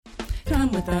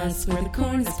Come with us where the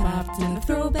corn is popped and the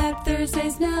throwback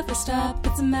Thursdays never stop.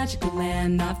 It's a magical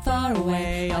land not far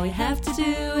away. All you have to do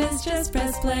is just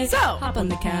press play. So hop on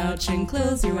the couch and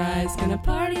close your eyes. Gonna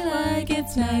party like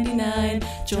it's 99.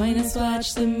 Join us,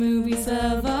 watch the movies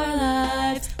of our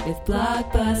lives with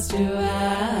Blockbuster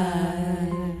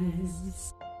Wives.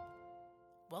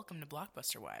 Welcome to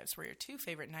Blockbuster Wives, where your two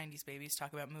favorite 90s babies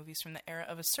talk about movies from the era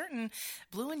of a certain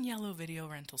blue and yellow video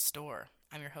rental store.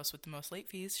 I'm your host with the most late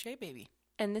fees, Shay Baby.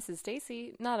 And this is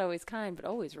Stacy, not always kind, but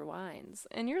always rewinds.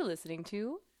 And you're listening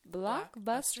to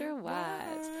Blockbuster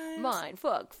Wives.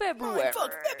 Mindfuck February.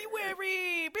 Mindfuck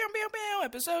February. Bow, bow, bow.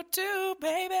 Episode 2,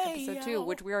 baby. Episode 2,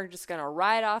 which we are just going to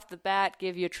right off the bat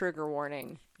give you a trigger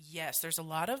warning. Yes, there's a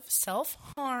lot of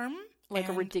self-harm. Like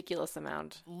a ridiculous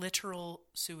amount. Literal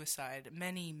suicide.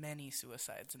 Many, many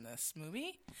suicides in this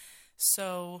movie.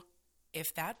 So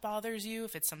if that bothers you,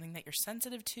 if it's something that you're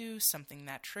sensitive to, something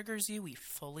that triggers you, we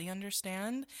fully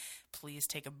understand. Please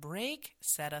take a break,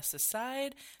 set us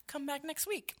aside, come back next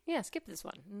week. Yeah, skip this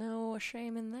one. No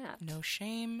shame in that. No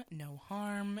shame, no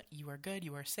harm. You are good,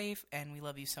 you are safe, and we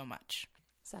love you so much.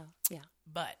 So, yeah.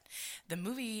 But the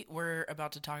movie we're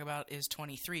about to talk about is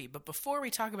 23. But before we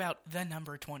talk about the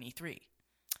number 23,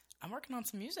 I'm working on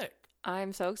some music.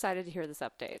 I'm so excited to hear this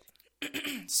update.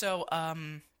 So,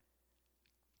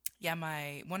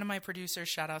 yeah, one of my producers,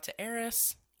 shout out to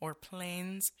Eris or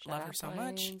Plains, love her so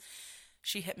much.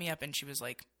 She hit me up and she was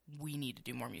like, "We need to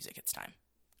do more music. It's time."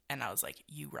 And I was like,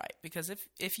 "You right?" Because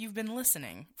if you've been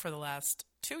listening for the last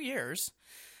 2 years,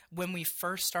 when we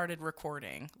first started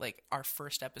recording, like our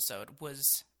first episode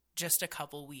was just a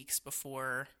couple weeks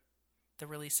before the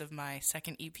release of my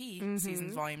second EP,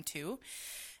 Seasons Volume 2,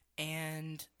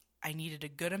 and I needed a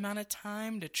good amount of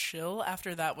time to chill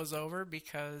after that was over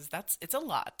because it's a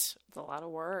lot. It's a lot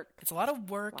of work. It's a lot of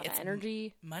work. A lot it's of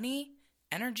energy. Money,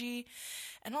 energy,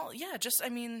 and all. Yeah, just, I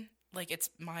mean, like it's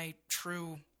my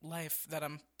true life that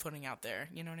I'm putting out there.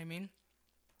 You know what I mean?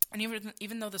 And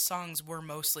even though the songs were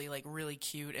mostly like really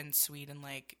cute and sweet and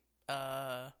like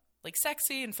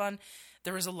sexy and fun,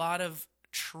 there was a lot of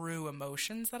true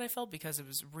emotions that I felt because it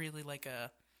was really like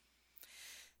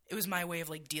it was my way of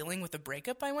like dealing with the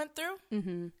breakup I went through.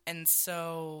 Mm-hmm. And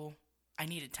so I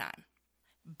needed time.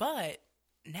 But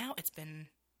now it's been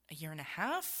a year and a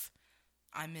half.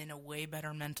 I'm in a way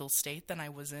better mental state than I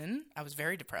was in. I was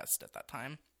very depressed at that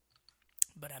time.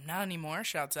 But I'm not anymore.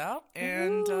 Shouts out.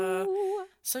 And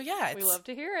so, yeah. We love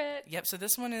to hear it. Yep. So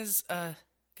this one is going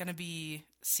to be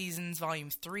Seasons Volume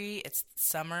 3. It's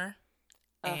summer.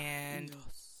 And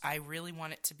yes. I really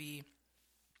want it to be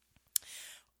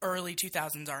early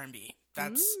 2000s R&B.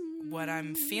 That's what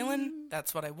I'm feeling.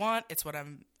 That's what I want. It's what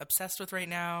I'm obsessed with right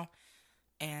now.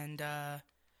 And,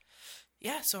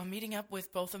 yeah, so I'm meeting up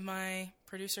with both of my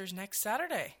producers next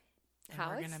Saturday. And How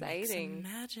we're gonna exciting.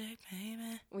 Make some magic,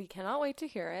 baby. We cannot wait to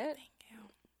hear it. Thank you.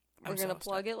 We're going to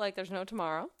plug it like there's no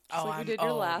tomorrow. Just like we did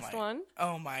your last one.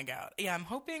 Oh, my God. Yeah, I'm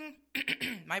hoping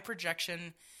my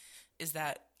projection is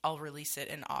that I'll release it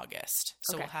in August.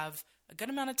 So we'll have a good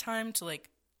amount of time to, like,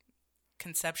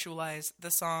 conceptualize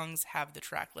the songs, have the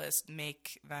track list,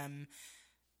 make them,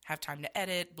 have time to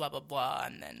edit, blah, blah, blah.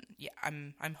 And then, yeah,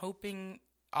 I'm hoping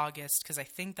August because I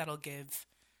think that'll give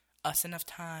us enough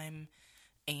time.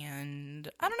 And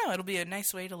I don't know, it'll be a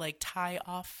nice way to like tie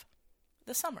off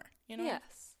the summer, you know? Yes.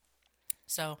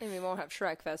 So. And we won't have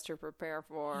Shrek Fest to prepare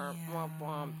for. Yeah. Womp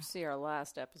womp. See our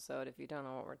last episode if you don't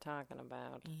know what we're talking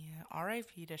about. Yeah.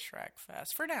 R.I.P. to Shrek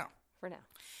Fest for now. For now.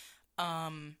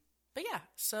 But yeah,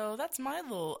 so that's my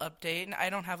little update, and I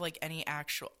don't have like any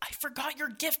actual. I forgot your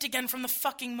gift again from the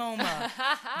fucking MoMA.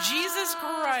 Jesus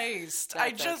Christ! That's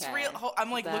I just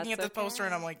I'm like looking at the poster,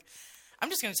 and I'm like, I'm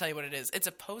just gonna tell you what it is. It's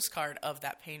a postcard of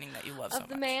that painting that you love so much.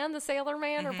 Of the man, the sailor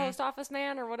man, or post office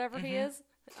man, or whatever he is.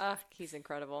 He's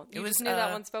incredible. You just knew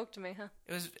that one spoke to me, huh?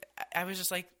 I was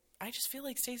just like, I just feel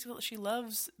like Stacey, she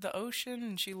loves the ocean,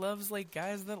 and she loves, like,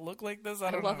 guys that look like this. I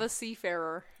love a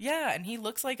seafarer. Yeah, and he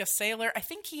looks like a sailor. I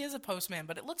think he is a postman,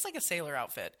 but it looks like a sailor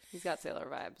outfit. He's got sailor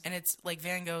vibes. And it's, like,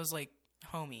 Van Gogh's, like,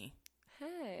 homie.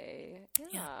 Hey,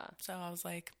 yeah. So I was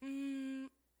like,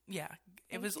 yeah.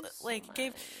 It was, like,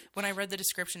 when I read the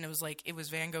description, it was, like, it was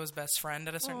Van Gogh's best friend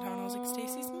at a certain time, and I was like,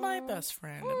 Stacey's my best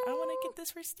friend, and I want to get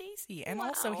this for Stacey. And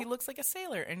also, he looks like a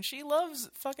sailor, and she loves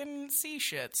fucking sea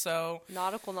shit, so.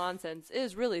 Nautical nonsense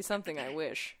is really something I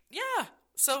wish. Yeah.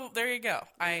 So, there you go.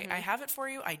 I have it for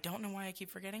you. I don't know why I keep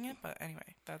forgetting it, but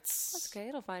anyway, that's okay.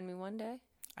 It'll find me one day.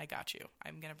 I got you.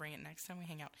 I'm going to bring it next time we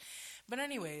hang out. But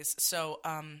anyways, so,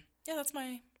 yeah, that's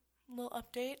my little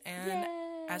update, and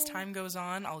as time goes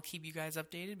on, I'll keep you guys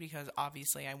updated because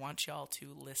obviously I want y'all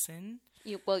to listen.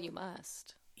 You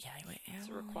must. Yeah, It's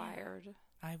required.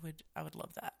 I would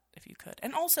love that if you could.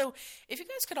 And also, if you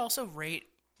guys could also rate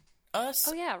us.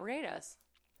 Oh, yeah, rate us.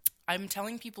 I'm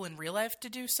telling people in real life to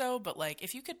do so, but like,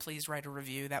 if you could please write a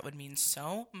review, that would mean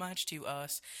so much to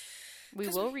us. We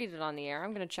will read it on the air.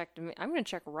 I'm going to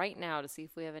check right now to see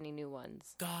if we have any new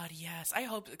ones. God, yes. I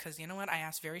hope, because you know what? I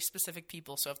asked very specific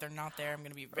people, so if they're not there, I'm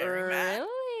going to be very mad.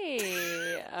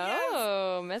 Really?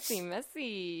 Oh,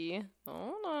 messy.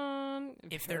 Hold on.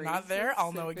 If they're not there,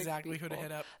 I'll know exactly who to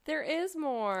hit up. There is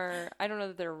more. I don't know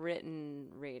that they're written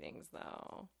ratings,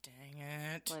 though. Dang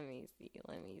it. Let me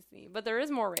see. But there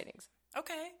is more ratings.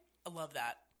 Okay. I love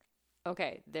that.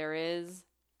 Okay, there is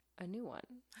a new one.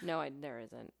 No, there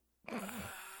isn't.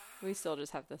 We still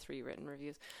just have the 3 written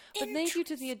reviews. But thank you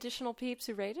to the additional peeps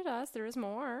who rated us. There is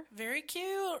more. Very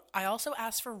cute. I also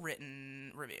asked for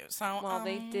written reviews. So, well,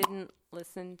 they didn't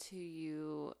listen to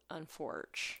you,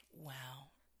 unfortunately. Wow.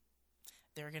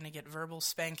 They're going to get verbal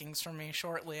spankings from me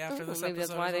shortly after this episode. Maybe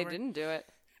that's why they didn't do it.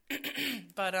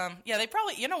 But, yeah, they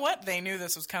probably, you know what? They knew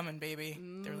this was coming, baby.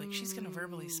 They're like, she's going to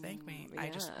verbally spank me. Yes, I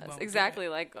just won't exactly.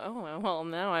 Like, oh, well,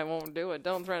 now I won't do it.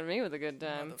 Don't threaten me with a good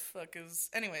time. Motherfuckers.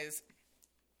 Anyways.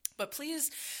 But please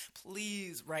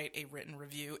write a written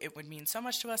review. It would mean so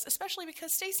much to us, especially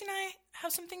because Stacey and I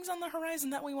have some things on the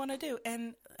horizon that we want to do.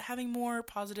 And having more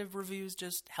positive reviews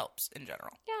just helps in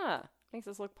general. Yeah. Makes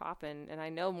us look poppin'. And I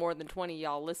know more than 20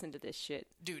 y'all listen to this shit.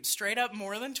 Dude, straight up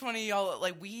more than 20 y'all.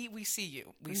 Like, we see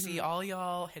you. We see all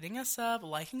y'all hitting us up,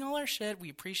 liking all our shit. We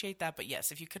appreciate that. But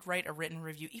yes, if you could write a written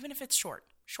review, even if it's short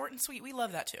and sweet, we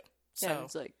love that too. So, yeah,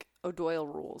 it's like O'Doyle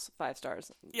rules, 5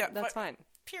 stars. Yeah. That's fine.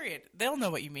 Period. They'll know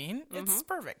what you mean. It's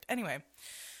perfect. Anyway.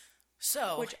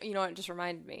 So. Which, you know, it just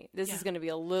reminded me. This is going to be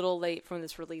a little late from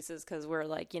this releases because we're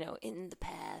like, you know, in the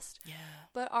past. Yeah.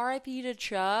 But R.I.P. to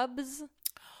Chubbs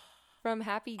from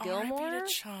Happy Gilmore. R.I.P.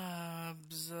 to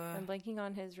Chubbs. I'm blanking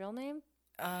on his real name.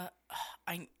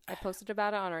 I posted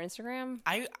about it on our Instagram.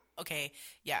 Okay,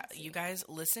 yeah, you guys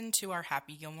listen to our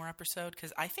Happy Gilmore episode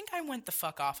because I think I went the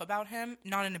fuck off about him.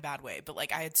 Not in a bad way, but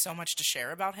like I had so much to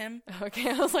share about him. Okay,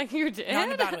 I was like, you did? Not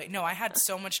in a bad way. No, I had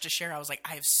so much to share. I was like,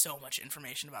 I have so much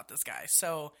information about this guy.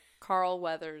 So Carl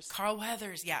Weathers,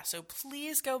 yeah. So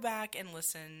please go back and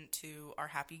listen to our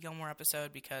Happy Gilmore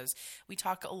episode because we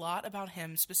talk a lot about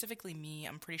him, specifically me.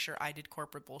 I'm pretty sure I did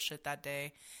corporate bullshit that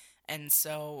day. And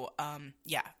so,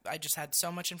 yeah, I just had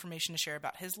so much information to share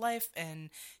about his life and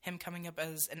him coming up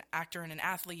as an actor and an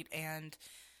athlete. And,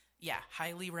 yeah,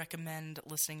 highly recommend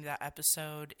listening to that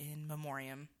episode in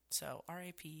memoriam. So,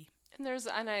 R.I.P. And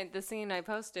the scene I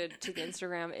posted to the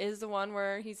Instagram is the one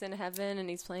where he's in heaven and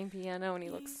he's playing piano and he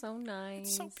looks so nice.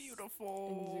 It's so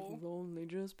beautiful. And he's only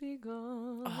just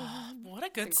begun. Oh, what a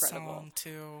good song,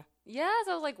 too. Yes,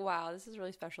 I was like, wow, this is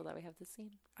really special that we have this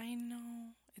scene. I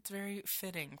know. It's very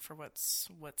fitting for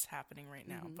what's happening right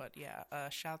now. But yeah,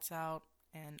 shouts out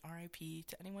and R.I.P.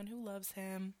 to anyone who loves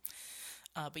him.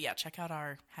 But yeah, check out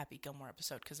our Happy Gilmore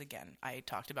episode because again, I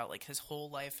talked about like his whole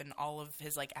life and all of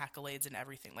his like accolades and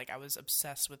everything. Like I was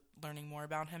obsessed with learning more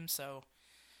about him. So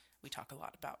we talk a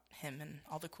lot about him and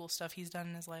all the cool stuff he's done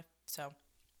in his life. So,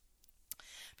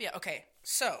 but yeah, okay.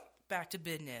 So back to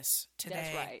business today.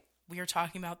 That's right. We are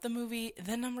talking about the movie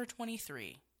The Number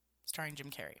 23, starring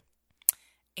Jim Carrey.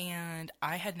 And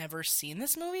I had never seen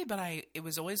this movie, but it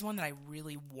was always one that I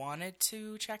really wanted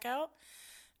to check out.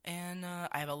 And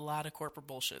I have a lot of corporate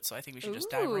bullshit, so I think we should just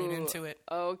dive right into it.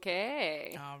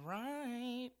 Okay. All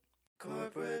right.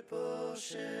 Corporate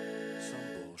bullshit.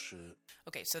 Some bullshit.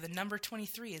 Okay, so The Number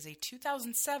 23 is a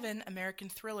 2007 American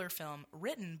thriller film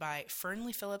written by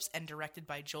Fernley Phillips and directed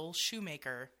by Joel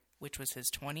Schumacher, which was his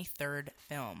 23rd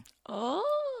film.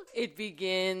 Oh, it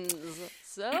begins.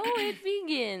 So it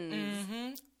begins.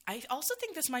 Mm-hmm. I also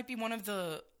think this might be one of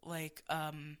the, like,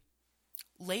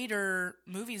 later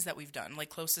movies that we've done, like,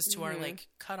 closest to our, like,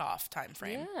 cutoff time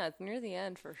frame. Yeah, it's near the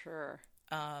end for sure.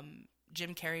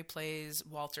 Jim Carrey plays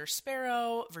Walter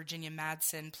Sparrow, Virginia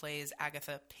Madsen plays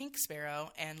Agatha Pink Sparrow,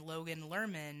 and Logan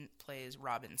Lerman plays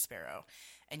Robin Sparrow.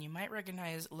 And you might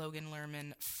recognize Logan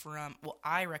Lerman from, well,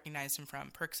 I recognize him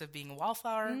from Perks of Being a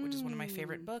Wallflower, which is one of my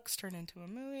favorite books turned into a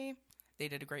movie. They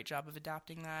did a great job of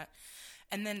adapting that.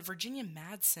 And then Virginia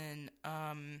Madsen,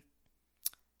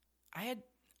 I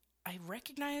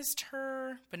recognized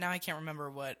her, but now I can't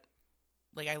remember what,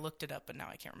 like I looked it up, but now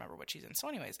I can't remember what she's in. So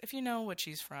anyways, if you know what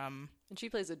she's from. And she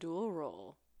plays a dual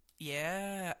role.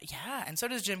 Yeah, and so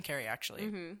does Jim Carrey, actually.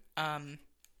 Mm-hmm.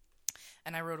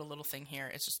 And I wrote a little thing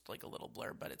here. It's just like a little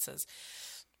blurb, but it says,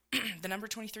 The Number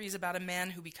 23 is about a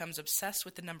man who becomes obsessed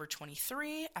with the number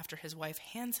 23 after his wife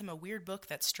hands him a weird book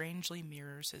that strangely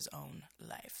mirrors his own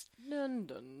life. Dun,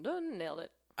 dun, dun. Nailed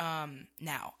it.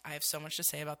 Now, I have so much to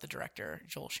say about the director,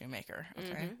 Joel Schumacher.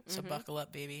 Okay, so buckle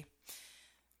up, baby.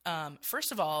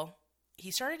 First of all, he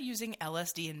started using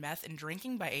LSD and meth and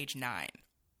drinking by age 9.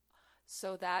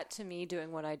 So that, to me,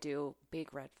 doing what I do,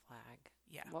 big red flag.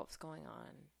 Yeah. What was going on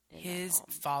in His that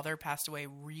home? father passed away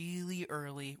really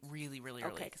early, really early.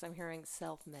 Okay, because I'm hearing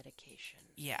self-medication.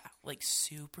 Yeah, like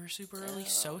super early.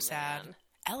 So sad. Man.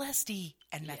 LSD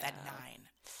and meth at Yeah. 9.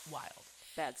 Wild.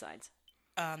 Bad signs.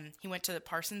 He went to the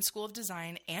Parsons School of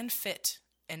Design and Fit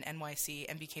in NYC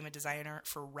and became a designer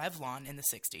for Revlon in the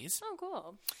 60s. Oh,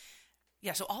 cool.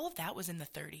 Yeah, so all of that was in the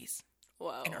 30s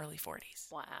Whoa. and early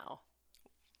 40s. Wow.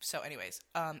 So anyways,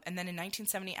 and then in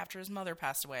 1970, after his mother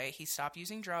passed away, he stopped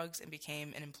using drugs and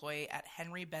became an employee at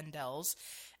Henry Bendel's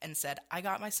and said, I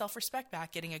got my self-respect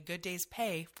back getting a good day's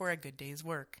pay for a good day's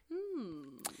work.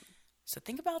 So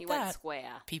think about He that. went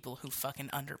square. People who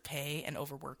fucking underpay and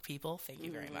overwork people. Thank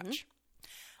you very much.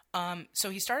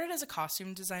 So he started as a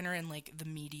costume designer in like the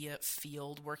media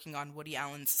field, working on Woody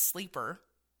Allen's Sleeper.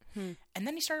 And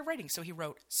then he started writing. So he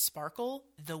wrote Sparkle,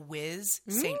 The Wiz,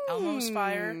 St. Elmo's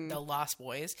Fire, The Lost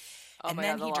Boys. Oh and my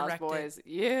then God, he The Lost directed, Boys.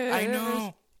 Yeah. I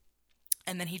know.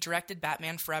 And then he directed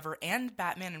Batman Forever and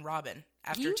Batman and Robin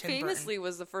after He Tim famously Burton.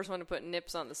 was the first one to put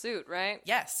nips on the suit, right?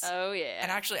 Yes. Oh, yeah.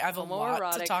 And actually, I have a lot to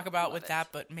Homoerotic. talk about Love with it. that,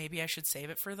 but maybe I should save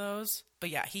it for those.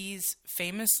 But yeah, he's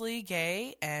famously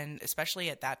gay, and especially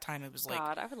at that time, it was like...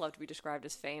 God, I would love to be described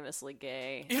as famously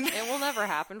gay. It will never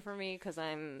happen for me because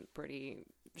I'm pretty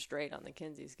straight on the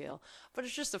Kinsey scale. But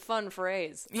it's just a fun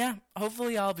phrase. Yeah,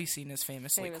 hopefully I'll be seen as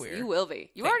famously queer. You will be.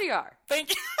 You already are. Thank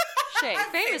you. Shay,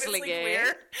 famously gay.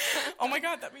 queer. Oh my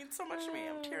God, that means so much to me.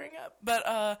 I'm tearing up.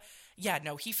 But yeah,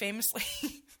 no, he famously...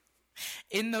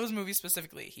 In those movies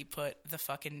specifically, he put the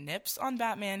fucking nips on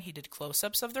Batman. He did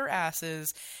close-ups of their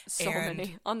asses. So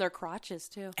many. On their crotches,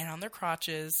 too. And on their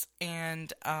crotches.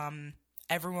 And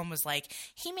everyone was like,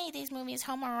 he made these movies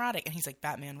homoerotic. And he's like,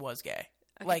 Batman was gay.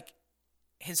 Okay. Like,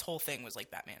 his whole thing was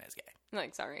like, Batman is gay.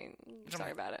 Like, sorry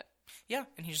about it. Yeah.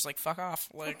 And he's just like, fuck off.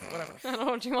 Like, whatever. I don't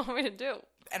know what you want me to do.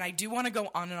 And I do want to go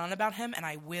on and on about him. And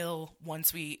I will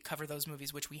once we cover those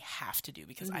movies, which we have to do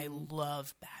because I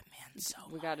love Batman so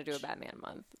much. We got to do a Batman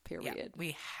month, period. Yeah,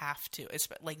 we have to. It's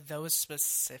like those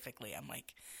specifically. I'm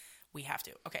like, we have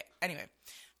to. Okay. Anyway.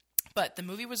 But the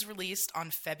movie was released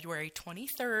on February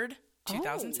 23rd,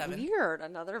 2007. Oh, weird.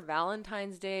 Another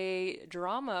Valentine's Day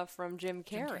drama from Jim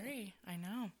Carrey. Jim Carrey. I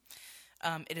know.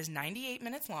 It is 98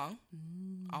 minutes long.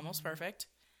 Almost perfect.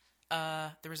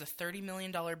 There was a $30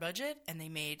 million budget, and they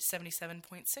made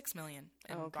 $77.6 million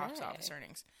in box office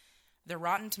earnings. The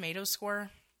Rotten Tomatoes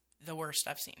score, the worst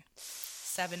I've seen.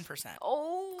 7%.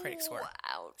 Oh, critic score.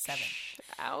 Ouch. 7.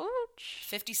 Ouch.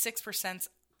 56%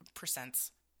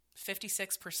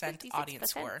 audience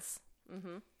score.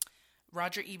 Mm-hmm.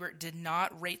 Roger Ebert did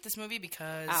not rate this movie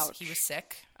because he was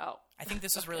sick. Oh. I think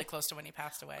this was really close to when he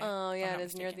passed away. Oh, yeah, it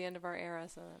is near the end of our era,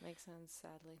 so that makes sense,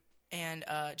 sadly. And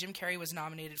Jim Carrey was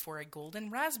nominated for a Golden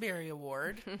Raspberry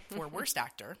Award for Worst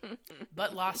Actor,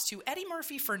 but lost to Eddie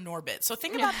Murphy for Norbit. So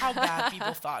think about how bad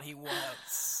people thought he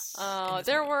was. Oh,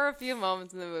 there were a few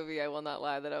moments in the movie, I will not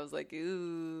lie, that I was like,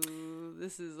 ooh,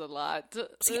 this is a lot.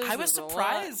 See, I was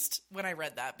surprised when I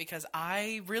read that because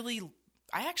I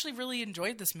actually really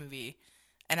enjoyed this movie.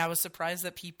 And I was surprised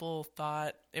that people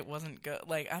thought it wasn't good.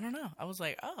 Like, I don't know. I was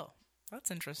like, oh,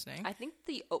 that's interesting. I think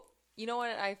you know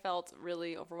what I felt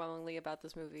really overwhelmingly about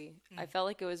this movie? I felt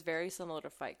like it was very similar to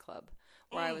Fight Club,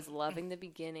 where I was loving the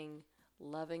beginning,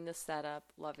 loving the setup,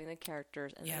 loving the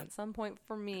characters, and then at some point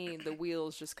for me, the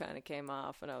wheels just kind of came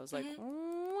off, and I was like,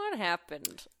 what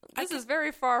happened? This is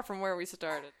very far from where we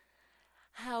started.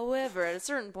 However, at a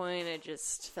certain point, it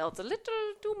just felt a little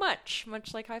too much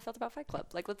like how I felt about Fight Club.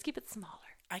 Like, let's keep it smaller.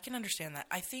 I can understand that.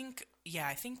 I think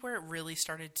where it really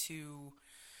started to...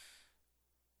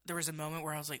 There was a moment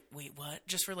where I was like, wait, what?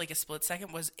 Just for like a split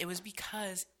second. It was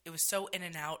because it was so in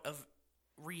and out of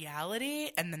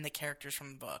reality and then the characters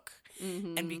from the book.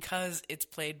 Mm-hmm. And because it's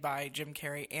played by Jim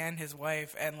Carrey and his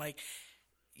wife and like,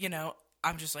 you know,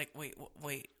 I'm just like, wait,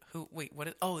 what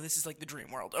is... Oh, this is like the dream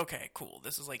world. Okay, cool.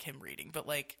 This is like him reading. But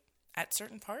like at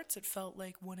certain parts, it felt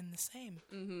like one and the same.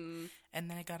 Mm-hmm. And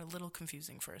then it got a little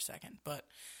confusing for a second. But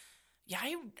yeah,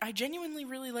 I genuinely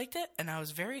really liked it. And I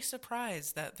was very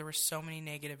surprised that there were so many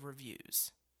negative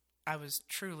reviews. I was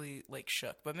truly like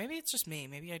shook. But maybe it's just me.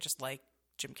 Maybe I just like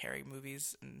Jim Carrey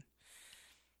movies and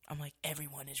I'm like,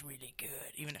 everyone is really good.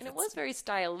 Even if it was very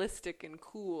stylistic and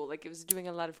cool. Like, it was doing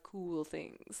a lot of cool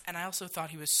things. And I also thought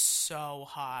he was so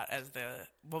hot as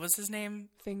what was his name?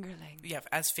 Fingerling. Yeah,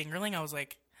 as Fingerling, I was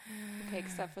like... Okay,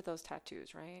 except for those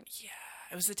tattoos, right? Yeah,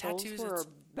 it was the tattoos. Those were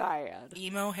bad.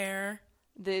 Emo hair.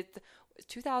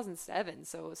 2007,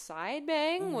 so Side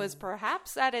Bang was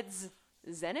perhaps at its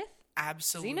zenith.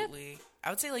 Absolutely. Zenith? I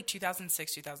would say like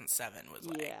 2006, 2007 was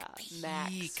like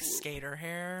peak skater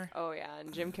hair. Oh yeah,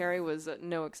 and Jim Carrey was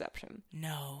no exception.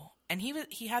 No. And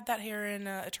he had that hair in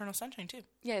Eternal Sunshine too.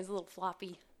 Yeah, he's a little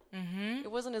floppy. Mm-hmm.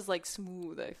 It wasn't as like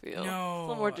smooth, I feel. No. A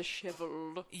little more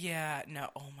disheveled. Yeah, no.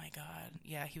 Oh my god.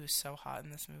 Yeah, he was so hot in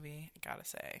this movie, I gotta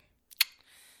say.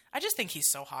 I just think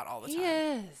he's so hot all the time.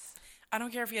 Yes. I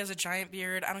don't care if he has a giant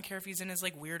beard. I don't care if he's in his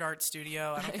like weird art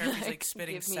studio. I don't care if he's like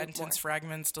spitting sentence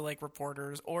fragments to like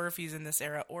reporters, or if he's in this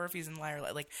era, or if he's in Liar,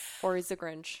 like, or he's the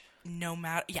Grinch. No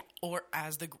matter, yeah, or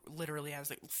literally as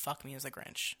the fuck me as the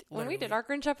Grinch. Literally. When we did our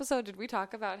Grinch episode, did we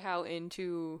talk about how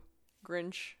into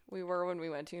Grinch we were when we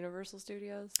went to Universal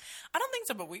Studios? I don't think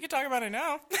so, but we could talk about it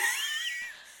now.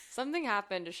 Something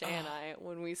happened to Shay and I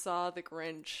when we saw the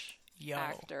Grinch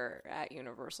actor at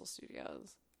Universal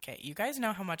Studios. Okay, you guys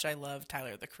know how much I love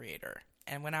Tyler, the Creator.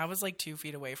 And when I was like 2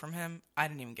 feet away from him, I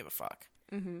didn't even give a fuck.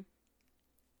 Mm-hmm.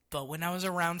 But when I was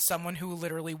around someone who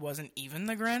literally wasn't even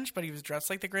the Grinch, but he was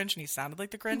dressed like the Grinch and he sounded like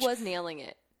the Grinch. He was nailing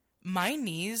it. My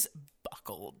knees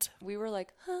buckled. We were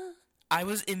like, huh? I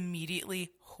was immediately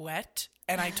wet,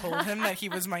 and I told him that he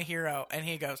was my hero, and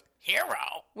he goes, hero?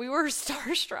 We were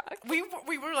starstruck. We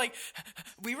were like,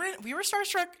 we were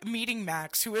starstruck meeting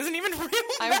Max, who isn't even real.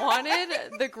 I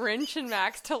wanted the Grinch and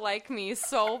Max to like me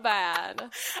so bad.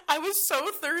 I was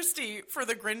so thirsty for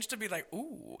the Grinch to be like,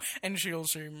 ooh, and she'll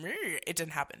see me. It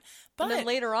didn't happen. But and then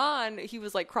later on, he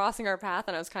was like crossing our path,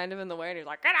 and I was kind of in the way, and he was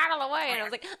like, get out of the way. And I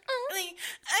was like,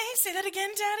 I say that again,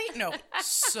 Daddy? No,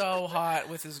 so hot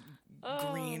with his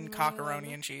green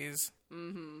cockeroni and cheese.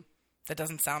 Mm-hmm. That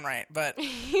doesn't sound right, but...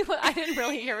 I didn't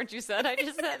really hear what you said. I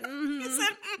just said, mm-hmm. You said,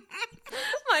 mm-hmm.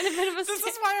 Might have been a mistake.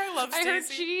 This is why I love Stacey. I heard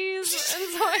cheese,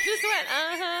 and so I just went,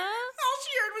 uh-huh. All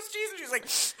she heard was cheese, and she was like,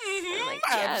 mm-hmm, like,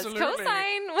 yes, absolutely.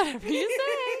 Cosign, whatever you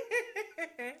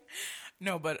say.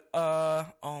 No, but, oh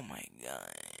my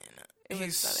god. It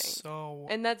was stunning. So...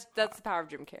 And that's the power of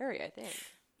Jim Carrey, I think.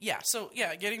 Yeah, so,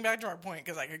 getting back to our point,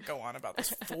 because I could go on about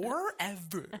this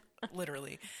forever,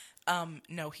 literally.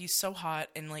 No, he's so hot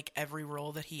in, like, every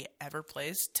role that he ever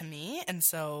plays to me, and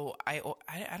so I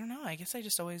don't know, I guess I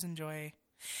just always enjoy...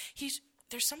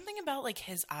 There's something about, like,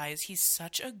 his eyes. He's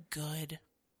such a good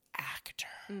actor.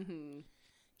 Mm-hmm.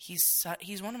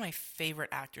 He's one of my favorite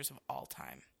actors of all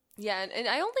time. Yeah, and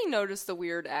I only noticed the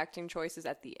weird acting choices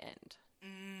at the end.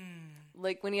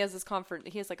 Like when he has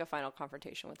he has like a final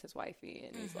confrontation with his wifey,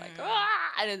 and he's like, ah!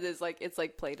 And it is like it's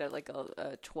like played at like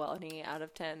a 20 out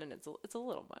of 10, and it's a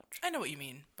little much. I know what you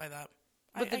mean by that.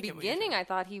 But the beginning, I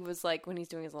thought he was like when he's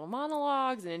doing his little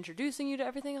monologues and introducing you to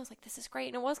everything. I was like, this is great,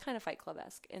 and it was kind of Fight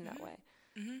Club-esque in that way.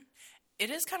 Mm-hmm. It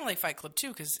is kind of like Fight Club too,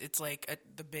 because it's like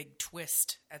the big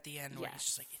twist at the end where it's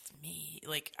just like it's me.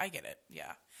 Like I get it.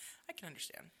 Yeah, I can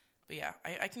understand. But yeah,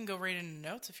 I can go right into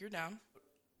notes if you're down.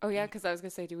 Oh, yeah, because I was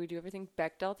going to say, do we do everything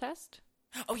Bechdel test?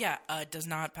 Oh, yeah, does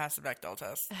not pass the Bechdel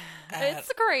test.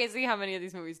 It's crazy how many of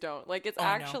these movies don't. Like, it's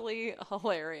actually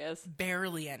hilarious.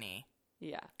 Barely any.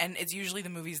 Yeah. And it's usually the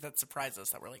movies that surprise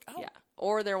us that we're like, oh. Yeah.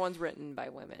 Or they're ones written by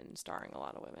women, starring a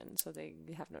lot of women, so they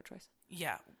have no choice.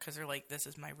 Yeah, because they're like, this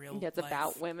is my real life. It's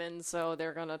about women, so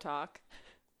they're going to talk.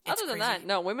 Other than that,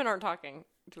 no, women aren't talking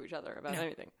to each other about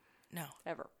anything. No.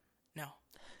 Ever. No.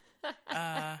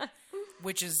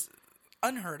 Which is...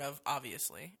 unheard of,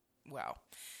 obviously. Wow.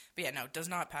 But yeah, no, does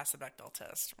not pass the Bechdel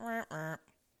test.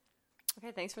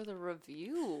 Okay, thanks for the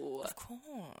review. Of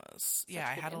course. Yeah,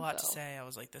 I had a lot to say. I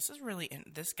was like, this is really...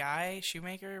 this guy,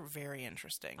 Shoemaker, very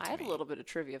interesting to me. I had a little bit of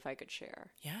trivia if I could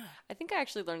share. Yeah. I think I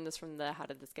actually learned this from the How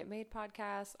Did This Get Made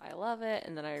podcast. I love it.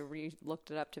 And then I looked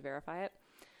it up to verify it.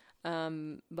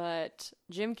 But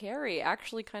Jim Carrey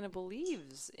actually kind of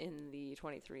believes in the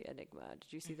 23 Enigma.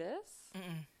 Did you see this?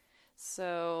 Mm-mm.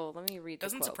 So let me read the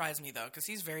Doesn't quote. Surprise me, though, because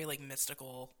he's very, like,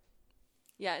 mystical.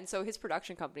 Yeah, and so his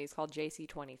production company is called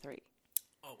JC23.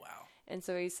 Oh, wow. And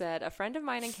so he said, a friend of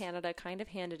mine in Canada kind of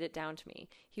handed it down to me.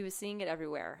 He was seeing it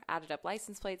everywhere, added up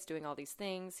license plates, doing all these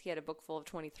things. He had a book full of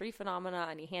 23 phenomena,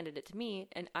 and he handed it to me,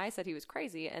 and I said he was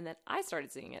crazy, and then I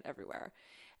started seeing it everywhere.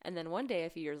 And then one day, a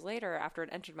few years later, after it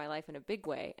entered my life in a big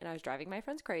way, and I was driving my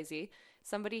friends crazy,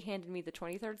 somebody handed me the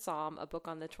 23rd Psalm, a book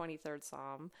on the 23rd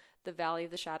Psalm, the Valley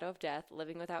of the Shadow of Death,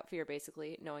 living without fear,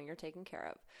 basically, knowing you're taken care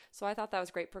of. So I thought that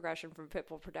was great progression from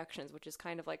Pitbull Productions, which is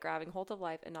kind of like grabbing hold of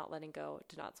life and not letting go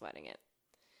to not sweating it.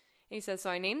 And he says, so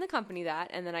I named the company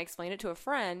that, and then I explained it to a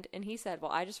friend, and he said, well,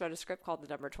 I just read a script called The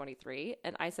Number 23,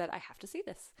 and I said, I have to see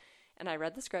this. And I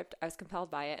read the script, I was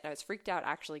compelled by it, and I was freaked out,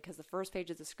 actually, because the first page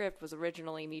of the script was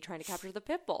originally me trying to capture the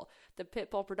Pitbull. The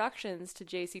Pitbull Productions to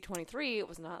JC23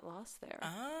 was not lost there.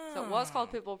 Oh. So it was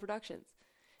called Pitbull Productions.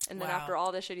 And then after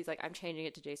all this shit, he's like, I'm changing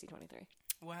it to JC23.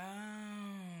 Wow.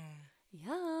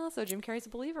 Yeah, so Jim Carrey's a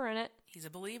believer in it. He's a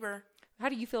believer. How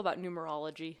do you feel about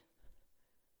numerology?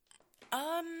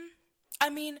 I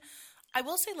mean, I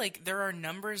will say, like, there are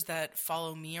numbers that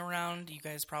follow me around. You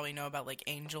guys probably know about, like,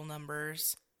 angel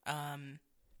numbers.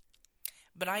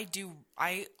 But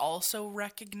I also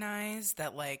recognize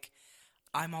that, like,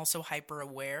 I'm also hyper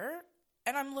aware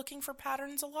and I'm looking for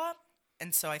patterns a lot.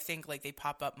 And so I think, like, they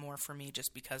pop up more for me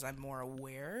just because I'm more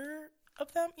aware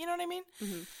of them. You know what I mean?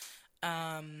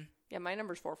 Mm-hmm. Yeah, my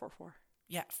number's 444.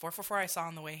 Yeah, 444 I saw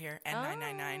on the way here, and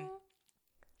 999.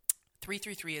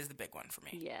 333 is the big one for me.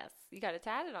 Yes. You got it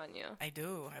tatted on you. I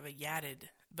do. I have a yatted.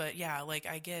 But yeah, like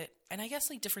I guess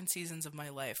like different seasons of my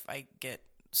life, I get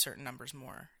certain numbers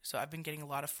more. So I've been getting a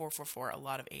lot of 444, a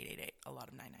lot of 888, a lot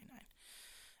of 999.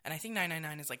 And I think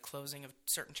 999 is like closing of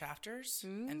certain chapters,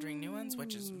 entering new ones,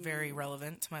 which is very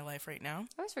relevant to my life right now.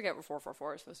 I always forget what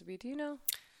 444 is supposed to be. Do you know?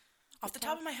 Off the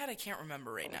top of my head, I can't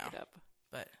remember right now. Look it up.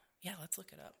 But yeah, let's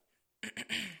look it up.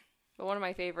 But one of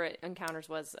my favorite encounters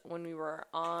was when we were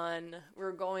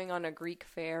going on a Greek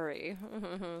ferry.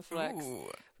 Flex. Ooh.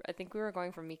 I think we were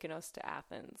going from Mykonos to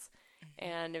Athens.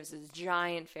 And it was this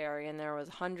giant ferry, and there was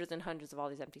hundreds and hundreds of all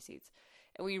these empty seats.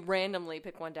 And we randomly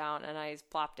pick one down, and I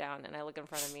plop down, and I look in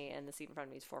front of me, and the seat in front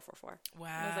of me is 444. Wow.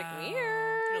 And I was like,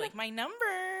 weird. You're like, my number.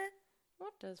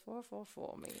 What does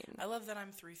 444 mean? I love that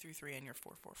I'm 333 and you're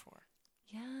 444.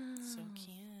 Yeah. So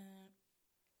cute.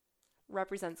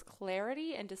 Represents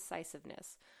clarity and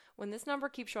decisiveness. When this number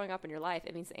keeps showing up in your life,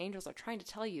 it means the angels are trying to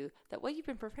tell you that what you've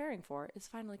been preparing for is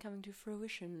finally coming to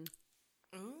fruition.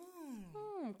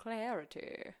 Ooh.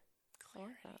 Clarity.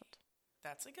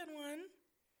 That's a good one.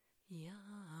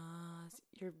 Yes.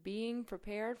 You're being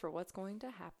prepared for what's going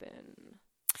to happen.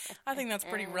 I think that's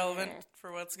pretty relevant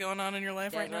for what's going on in your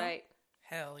life right now. Right.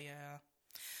 Hell yeah.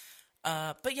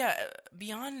 But yeah,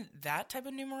 beyond that type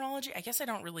of numerology, I guess I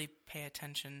don't really pay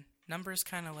attention. Numbers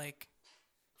kind of like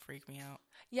freak me out.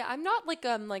 Yeah, I'm not like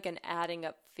an adding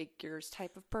up figures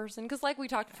type of person. Because like we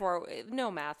talked before,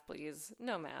 no math, please.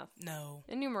 No math. No.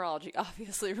 And numerology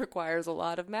obviously requires a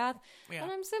lot of math. Yeah.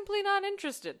 And I'm simply not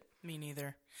interested. Me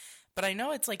neither. But I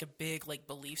know it's like a big like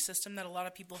belief system that a lot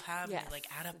of people have. Yes, and they like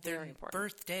add up their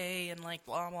birthday and like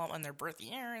blah, blah, and their birth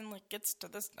year and like gets to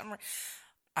this number.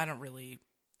 I don't really...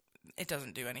 It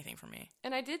doesn't do anything for me.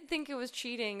 And I did think it was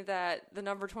cheating that the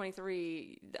number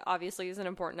 23 obviously is an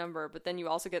important number, but then you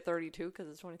also get 32 because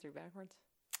it's 23 backwards.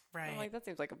 Right. I'm like, that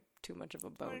seems like too much of a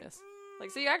bonus.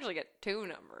 Like, so you actually get two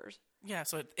numbers. Yeah,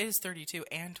 so it is 32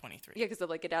 and 23. Yeah, because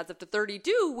like it adds up to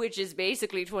 32, which is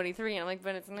basically 23. And I'm like,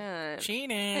 but it's not.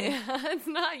 Cheating. Yeah, it's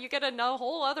not. You get a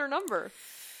whole other number.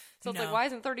 So it's like, why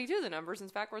isn't 32 the number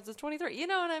since backwards is 23? You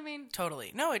know what I mean?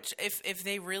 Totally. No, if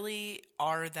they really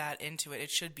are that into it, it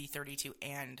should be 32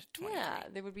 and 23. Yeah,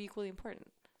 they would be equally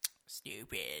important.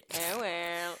 Stupid. Oh,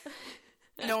 well.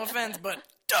 No offense, but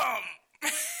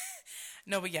dumb.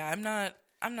 No, but yeah, I'm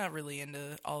not really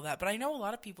into all that. But I know a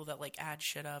lot of people that like add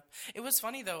shit up. It was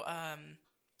funny though.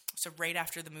 So right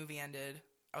after the movie ended,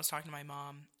 I was talking to my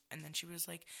mom, and then she was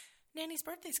like, Nanny's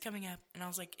birthday's coming up. And I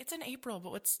was like, it's in April,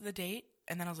 but what's the date?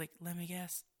 And then I was like, let me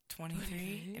guess,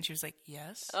 23? And she was like,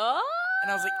 yes. Oh!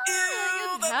 And I was like,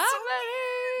 ew,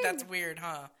 that's weird,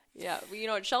 huh? Yeah, well, you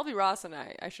know what, Shelby Ross and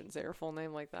I shouldn't say her full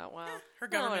name like that. Wow. Her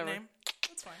government name.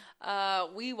 That's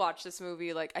fine. We watched this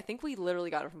movie, like, I think we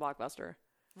literally got it from Blockbuster.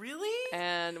 Really?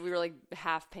 And we were, like,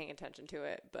 half paying attention to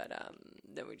it, but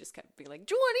then we just kept being like,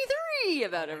 23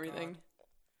 about everything. God.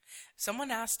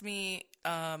 Someone asked me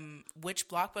which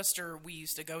Blockbuster we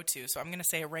used to go to, so I'm going to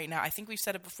say it right now. I think we've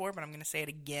said it before, but I'm going to say it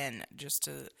again just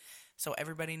so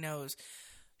everybody knows.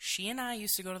 She and I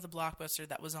used to go to the Blockbuster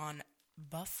that was on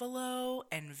Buffalo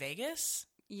and Vegas.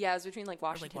 Yeah, it was between like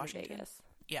Washington and Vegas.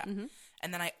 Yeah. Mm-hmm.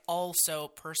 And then I also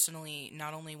personally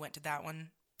not only went to that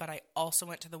one, but I also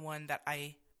went to the one that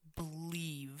I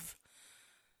believe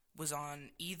was on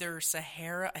either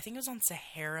Sahara. I think it was on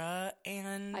Sahara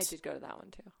and... I did go to that one,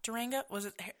 too. Durango? Was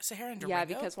it Sahara and Durango? Yeah,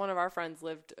 because one of our friends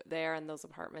lived there in those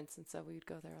apartments, and so we would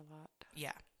go there a lot.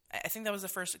 Yeah. I think that was the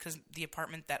first... Because the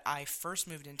apartment that I first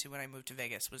moved into when I moved to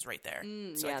Vegas was right there.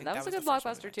 So yeah, that was a good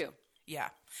Blockbuster, too. Yeah.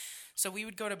 So we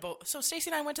would go to both... So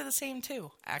Stacey and I went to the same,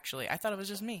 too, actually. I thought it was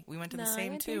just me. We went to the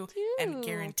same, too. And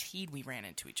guaranteed we ran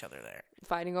into each other there.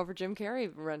 Fighting over Jim Carrey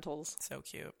rentals. So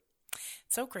cute.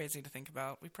 It's so crazy to think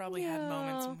about. We probably had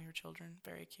moments when we were children.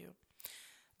 Very cute.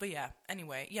 But yeah,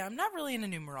 anyway, I'm not really into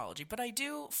numerology, but I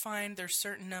do find there's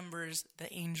certain numbers,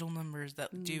 the angel numbers,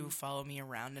 that do follow me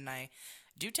around, and I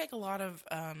do take a lot of,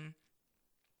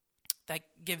 that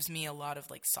gives me a lot of,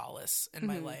 like, solace in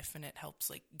my life, and it helps,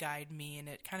 like, guide me, and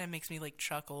it kind of makes me, like,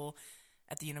 chuckle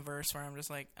at the universe, where I'm just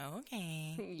like, oh,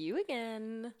 okay. You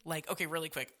again. Like, okay, really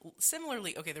quick.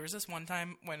 Similarly, okay, there was this one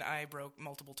time when I broke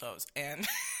multiple toes, and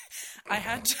I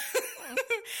had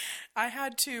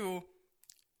to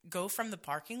go from the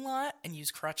parking lot and use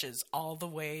crutches all the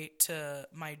way to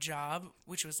my job,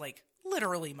 which was, like,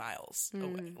 literally miles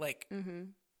away. Like,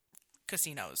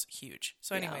 casinos, huge.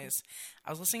 So anyways,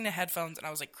 I was listening to headphones, and I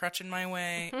was, like, crutching my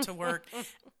way to work,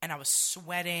 and I was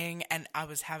sweating, and I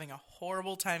was having a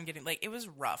horrible time getting, like, it was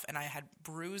rough, and I had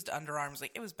bruised underarms.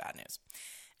 Like, it was bad news.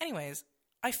 Anyways,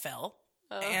 I fell,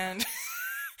 and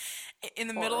in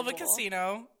the middle of a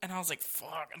casino, and I was like,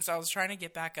 fuck. And so I was trying to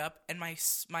get back up, and my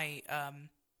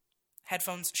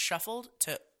headphones shuffled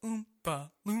to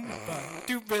oompa loompa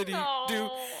doopity doo,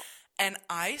 and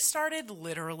I started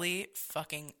literally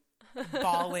fucking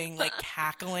bawling, like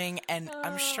cackling, and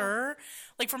I'm sure,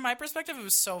 like, from my perspective, it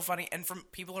was so funny, and from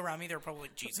people around me, they were probably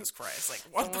like, Jesus Christ, like,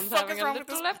 what the fuck is wrong with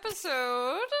this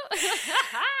episode?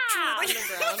 Like,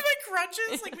 with my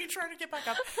crutches, like, me trying to get back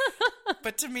up.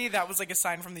 But to me, that was like a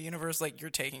sign from the universe, like, you're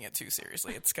taking it too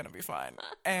seriously. It's gonna be fine.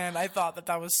 And I thought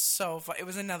that was so fun. It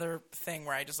was another thing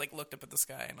where I just, like, looked up at the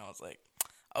sky, and I was like,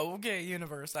 okay,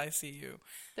 universe, I see you.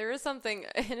 There is something,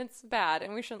 and it's bad,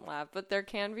 and we shouldn't laugh, but there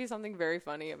can be something very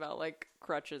funny about, like,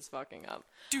 crutches fucking up.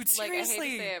 Dude, seriously. Like, I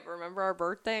hate to say it, but remember our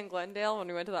birthday in Glendale when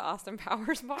we went to the Austin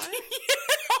Powers bar?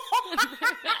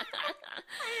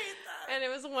 And it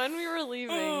was when we were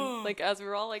leaving, like, as we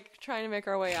were all, like, trying to make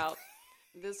our way out,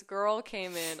 this girl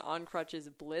came in on crutches,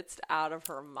 blitzed out of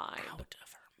her mind.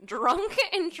 Drunk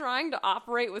and trying to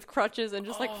operate with crutches and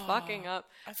just, like, fucking up.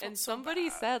 And somebody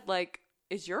said, like,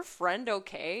 is your friend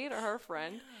okay? To her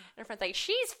friend. And her friend's like,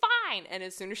 she's fine. And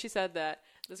as soon as she said that,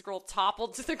 this girl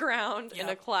toppled to the ground in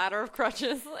a clatter of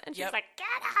crutches. And she's like, get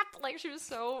up! Like, she was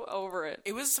so over it.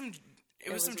 It was some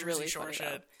Jersey really Shore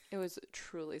shit. It was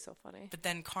truly so funny. But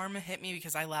then karma hit me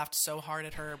because I laughed so hard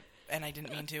at her, and I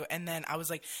didn't mean to. And then I was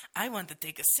like, I want to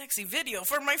take a sexy video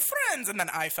for my friends. And then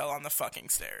I fell on the fucking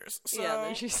stairs. So, yeah,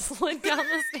 then she slid down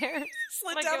the stairs.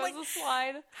 Slid down like a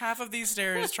slide. Half of these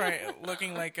stairs,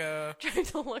 looking like a... Trying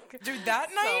to look Dude, that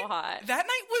night... so hot. That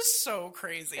night was so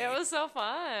crazy. It was so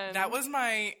fun. That was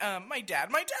my dad.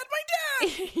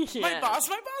 Yeah. My boss.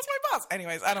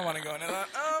 Anyways, I don't want to go into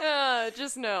that.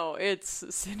 Just know, it's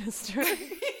sinister.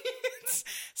 It's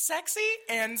sexy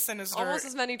and sinister. Almost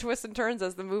as many twists and turns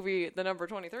as the movie The Number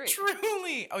 23.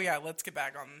 Truly. Oh yeah, let's get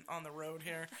back on the road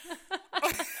here.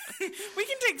 We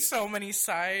can take so many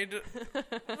side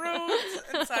roads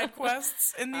and side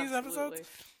quests in these episodes.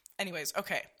 Anyways,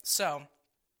 okay, so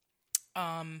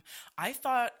I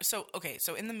thought so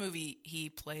in the movie he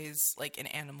plays like an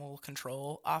animal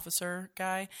control officer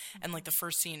guy, and like the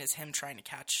first scene is him trying to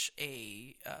catch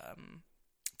a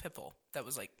pit bull that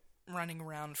was like running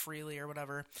around freely or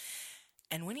whatever.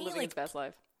 And when he living his best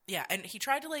life. Yeah, and he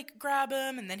tried to like grab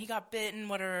him, and then he got bitten,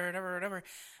 whatever.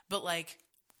 But like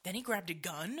then he grabbed a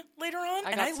gun later on,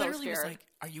 and I literally was like,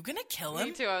 "Are you gonna kill him?"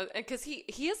 Me too, because he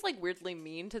is like weirdly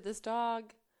mean to this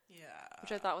dog. Yeah,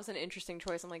 which I thought was an interesting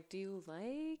choice. I'm like, do you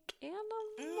like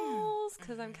animals?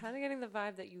 Because I'm kind of getting the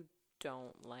vibe that you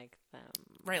don't like them.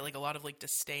 Right, like a lot of like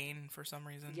disdain for some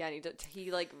reason. Yeah, and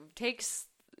he like takes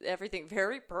everything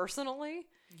very personally.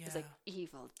 Yeah. He's like,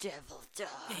 evil devil dog.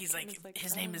 Yeah, he's like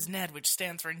his name is Ned, which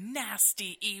stands for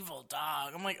nasty evil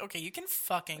dog. I'm like, okay, you can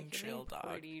fucking chill, dog.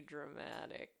 Pretty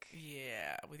dramatic.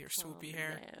 Yeah, with your swoopy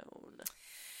hair.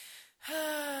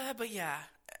 But yeah,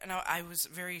 and I was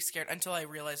very scared until I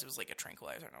realized it was like a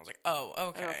tranquilizer, and I was like, oh,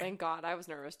 okay. Oh, thank God. I was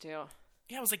nervous too.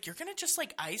 Yeah, I was like, you're gonna just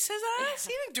like ice his ass?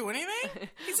 He didn't do anything.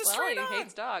 He's a stray dog. He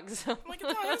hates dogs. So. I'm like,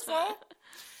 it's not his fault.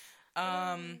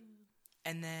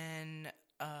 And then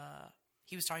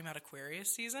he was talking about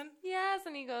Aquarius season. Yes,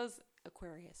 and he goes,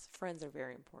 Aquarius, friends are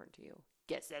very important to you.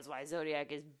 Guess that's why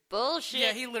Zodiac is bullshit.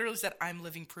 Yeah, he literally said, I'm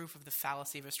living proof of the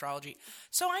fallacy of astrology.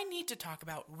 So I need to talk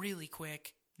about really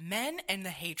quick men and the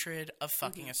hatred of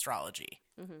fucking astrology.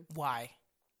 Mm-hmm. Why?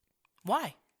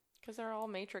 Because they're all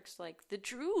Matrix, like, the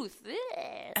truth.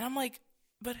 Bleh. And I'm like,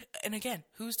 and again,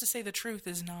 who's to say the truth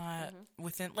is not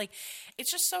within, like,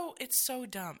 it's so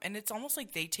dumb. And it's almost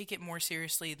like they take it more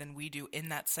seriously than we do in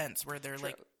that sense, where they're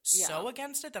like so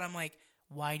against it that I'm like,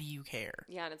 why do you care?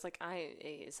 Yeah, and it's like,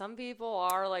 some people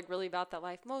are like really about that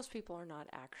life. Most people are not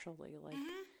actually like,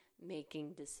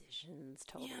 making decisions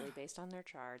totally based on their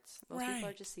charts. Most Right. people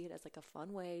are just see it as like a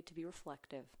fun way to be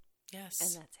reflective. Yes.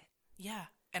 And that's it. Yeah.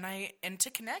 And to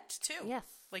connect too. Yes.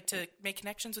 Like to make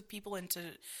connections with people and to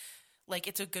like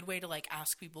it's a good way to like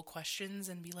ask people questions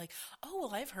and be like, "Oh,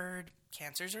 well, I've heard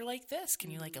cancers are like this. Can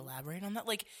you like elaborate on that?"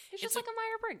 Like It's just like a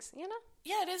Myers-Briggs, you know?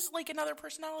 yeah, it is like another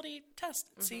personality test,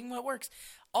 seeing what works.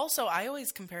 Also, I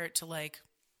always compare it to like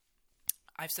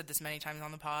I've said this many times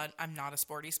on the pod, I'm not a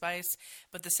sporty spice,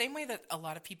 but the same way that a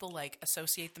lot of people like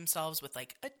associate themselves with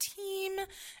like a team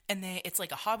and it's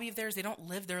like a hobby of theirs, they don't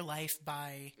live their life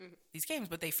by these games,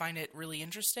 but they find it really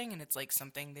interesting and it's like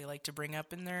something they like to bring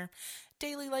up in their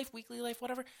daily life, weekly life,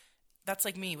 whatever. That's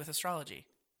like me with astrology.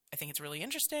 I think it's really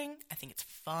interesting. I think it's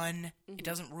fun. It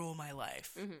doesn't rule my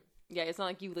life. Yeah, it's not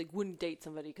like you like wouldn't date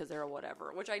somebody because they're a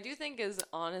whatever, which I do think is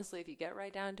honestly, if you get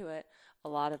right down to it, a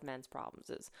lot of men's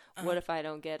problems is what if I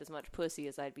don't get as much pussy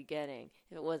as I'd be getting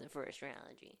if it wasn't for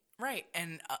astrology? Right.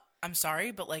 And I'm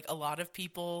sorry, but like a lot of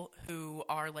people who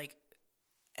are like,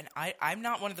 and I'm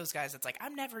not one of those guys that's like,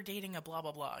 I'm never dating a blah,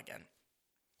 blah, blah again.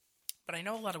 But I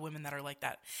know a lot of women that are like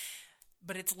that.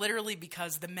 But it's literally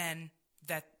because the men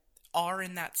that are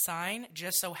in that sign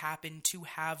just so happen to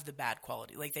have the bad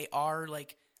quality. Like they are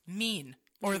like mean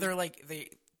or they're like,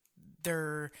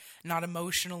 they're not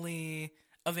emotionally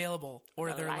available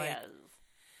or they're like,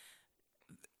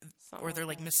 or they're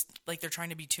like they're trying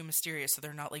to be too mysterious, so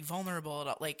they're not like vulnerable at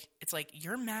all. Like it's like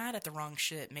you're mad at the wrong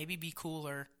shit. Maybe be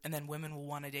cooler, and then women will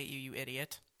want to date you, you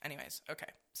idiot. Anyways, okay,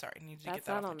 sorry, I needed to get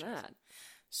that off my chest. That.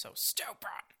 So stupid.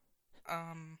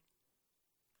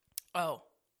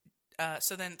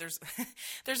 So then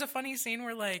there's a funny scene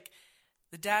where like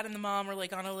the dad and the mom are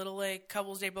like on a little like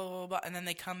couples date, blah, blah, blah, blah, and then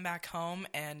they come back home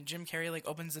and Jim Carrey like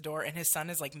opens the door and his son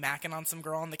is like macking on some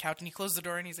girl on the couch and he closes the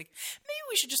door and he's like, maybe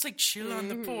we should just like chill on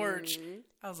the porch.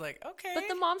 I was like, okay. But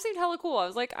the mom seemed hella cool. I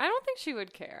was like, I don't think she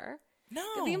would care.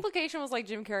 No. The implication was like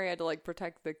Jim Carrey had to like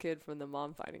protect the kid from the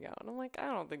mom finding out. And I'm like, I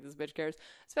don't think this bitch cares.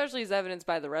 Especially as evidenced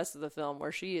by the rest of the film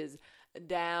where she is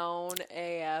down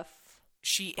AF.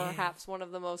 She perhaps one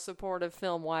of the most supportive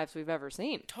film wives we've ever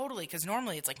seen. Totally, because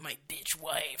normally it's like my bitch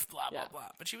wife, blah, blah, blah.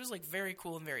 But she was like very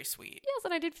cool and very sweet. Yes,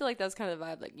 and I did feel like that was kind of the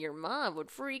vibe. Like, your mom would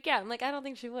freak out. I'm like, I don't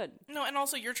think she would. No, and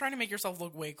also you're trying to make yourself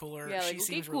look way cooler. Yeah, like, she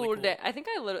seems cool really cool. I think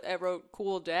I wrote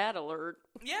cool dad alert.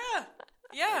 Yeah.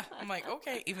 Yeah. I'm like,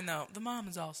 okay, even though the mom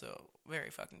is also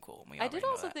very fucking cool. I did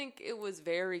also think it was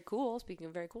very cool, speaking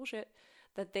of very cool shit,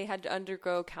 that they had to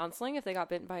undergo counseling if they got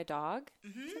bitten by a dog.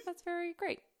 So that's very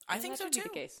great. I think so too. The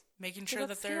case. Making sure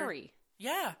that they're scary.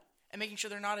 Yeah, and making sure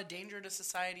they're not a danger to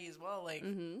society as well. Like,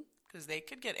 because they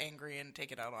could get angry and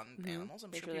take it out on animals.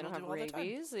 I'm sure they people don't do have all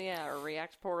rabies. the time. Yeah, or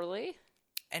react poorly.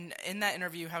 And in that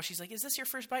interview, how she's like, "Is this your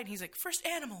first bite?" And he's like, "First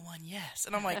animal one, yes."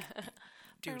 And I'm like,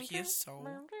 "Dude, he is so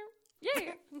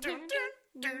yeah,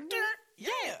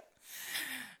 yeah."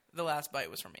 The last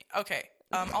bite was from me. Okay.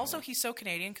 Also, he's so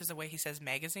Canadian because the way he says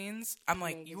magazines, I'm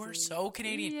like, you are so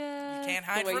Canadian. Yeah. You can't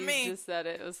hide from me. You just said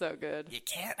it. It was so good. You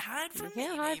can't hide from me. You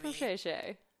can't hide from Shay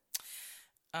Shay.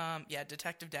 Yeah,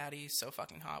 Detective Daddy, so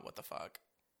fucking hot. What the fuck?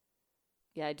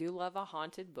 Yeah, I do love a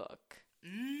haunted book.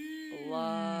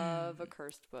 Love a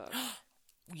cursed book.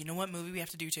 You know what movie we have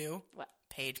to do too? What?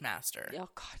 Page Master. Oh,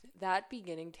 God. That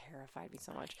beginning terrified me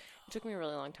so much. It took me a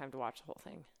really long time to watch the whole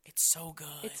thing. It's so good.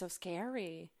 It's so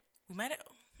scary. We might have...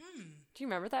 Do you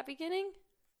remember that beginning?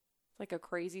 It's like a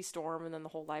crazy storm, and then the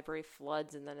whole library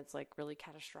floods, and then it's like really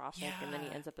catastrophic, and then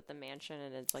he ends up at the mansion,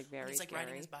 and it's like very like scary.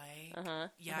 Riding his bike.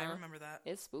 Yeah, I remember that.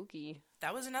 It's spooky.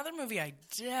 That was another movie I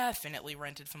definitely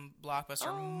rented from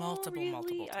Blockbuster multiple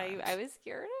times. I was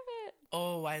scared of it.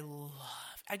 Oh, I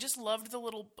just loved the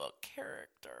little book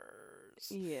characters.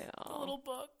 Yeah. The little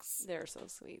books. They're so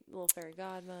sweet. Little fairy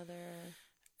godmother.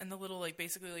 And the little, like,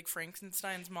 basically, like,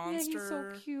 Frankenstein's monster. Yeah, he's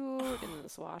so cute. And the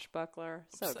swashbuckler.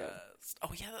 So Obsessed. good.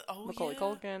 Oh, yeah. Oh, Macaulay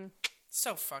Culkin.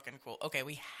 So fucking cool. Okay,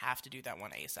 we have to do that one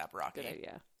ASAP, Rocky. Good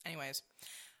idea. Anyways.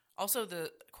 Also,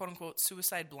 the quote-unquote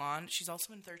suicide blonde, she's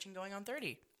also in 13 going on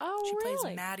 30. Oh, she really? She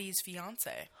plays Maddie's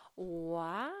fiance.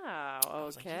 Wow. Okay. I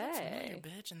was like, yeah, that's familiar,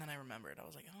 bitch. And then I remembered. I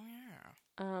was like, oh,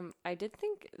 yeah. I did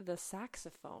think the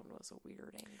saxophone was a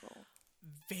weird angle.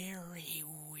 Very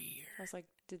weird. I was like,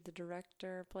 did the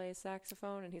director play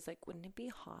saxophone? And he's like, wouldn't it be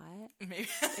hot? Maybe.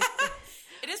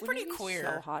 It is pretty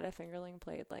queer. So hot if Fingerling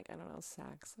played, like, I don't know,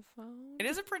 saxophone. It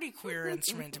is a pretty queer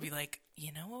instrument to be like,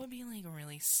 you know what would be like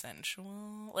really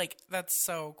sensual? Like, that's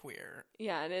so queer.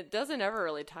 Yeah, and it doesn't ever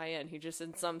really tie in. He just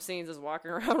in some scenes is walking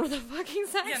around with a fucking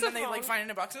saxophone. Yeah, and then they like find it in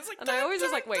a box and it's like, and I always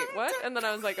was like, wait, what? And then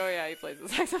I was like, oh yeah, he plays the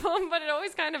saxophone, but it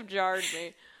always kind of jarred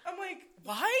me. I'm like,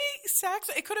 why sax?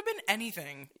 It could have been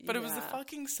anything, but it was the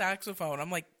fucking saxophone.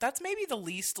 I'm like, like, that's maybe the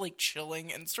least, like, chilling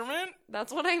instrument.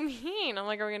 That's what I mean. I'm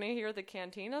like, are we going to hear the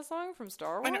Cantina song from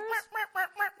Star Wars?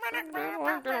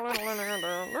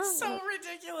 So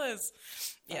ridiculous.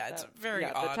 Yeah, it's very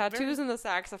odd. The tattoos and the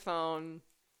saxophone.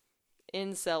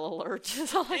 Incel alert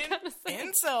is all I gotta say.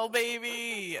 Incel,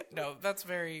 baby. No, that's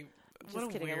very...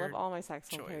 Just kidding. I love all my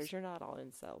saxophone players. You're not all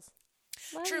incels.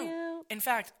 Love True. you. In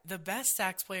fact, the best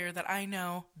sax player that I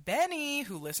know, Benny,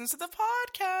 who listens to the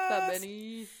podcast.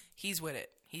 Benny. He's with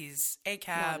it. He's ACAB.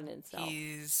 Not an incel.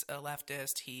 He's a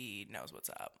leftist. He knows what's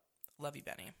up. Love you,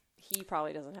 Benny. He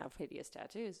probably doesn't have hideous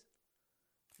tattoos.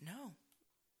 No,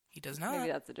 he does not.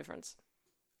 Maybe that's the difference.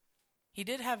 He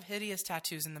did have hideous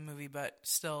tattoos in the movie, but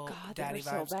still, God, daddy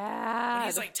they were vibes. so bad. When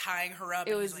he's like tying her up.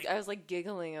 It was. I was like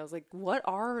giggling. I was like, "What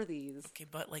are these?" Okay,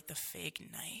 but like the fake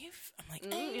knife. I'm like,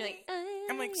 You're like,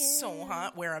 I'm like so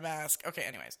hot. Wear a mask. Okay,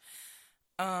 anyways.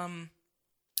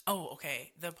 Oh,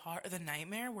 okay. The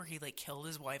nightmare where he like killed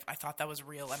his wife. I thought that was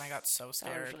real, and I got so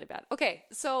scared. That was really bad. Okay,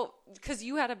 so because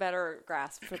you had a better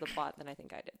grasp for the plot than I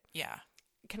think I did. Yeah.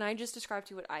 Can I just describe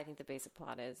to you what I think the basic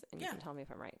plot is, and you can tell me if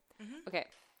I'm right? Mm-hmm. Okay.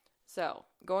 So,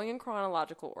 going in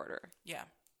chronological order. Yeah.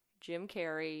 Jim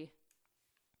Carrey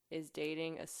is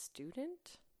dating a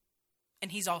student. And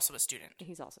he's also a student.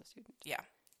 He's also a student. Yeah.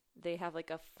 They have like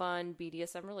a fun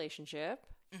BDSM relationship.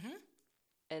 Mm-hmm.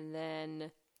 And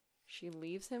then she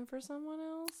leaves him for someone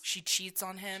else. She cheats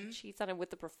on him. She cheats on him with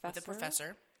the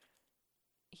professor.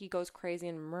 He goes crazy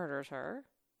and murders her.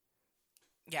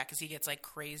 Yeah, because he gets like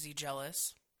crazy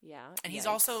jealous. Yeah. And he's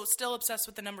also still obsessed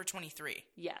with the number 23.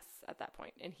 Yes, at that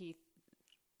point. And I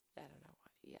don't know what.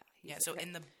 Yeah. So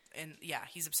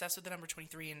he's obsessed with the number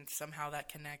 23 and somehow that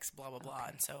connects, blah, blah, blah. Okay.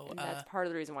 And so. And that's part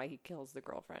of the reason why he kills the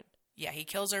girlfriend. Yeah, he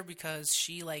kills her because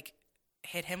she like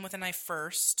hit him with a knife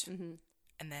first. Mm-hmm.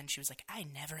 And then she was like, I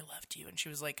never loved you. And she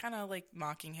was like kind of like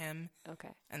mocking him.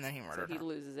 Okay. And then he murdered her. So he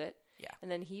loses it. Yeah. And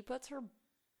then he puts her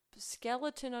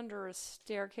skeleton under a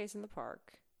staircase in the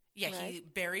park. Yeah, right? He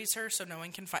buries her so no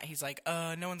one can find. He's like,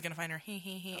 no one's gonna find her.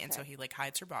 He. Okay. And so he like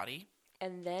hides her body.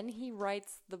 And then he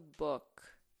writes the book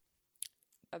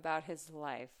about his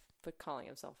life, but calling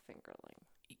himself Fingerling.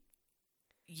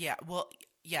 Yeah. Well,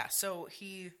 yeah. So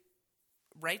he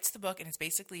writes the book, and it's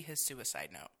basically his suicide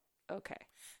note. Okay.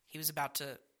 He was about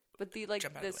to. But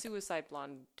the suicide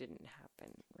blonde didn't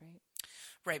happen, right?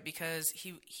 Right, because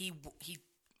he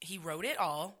wrote it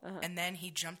all, and then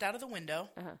he jumped out of the window.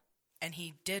 And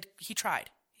he tried.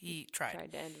 He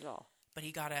tried to end it all. But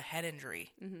he got a head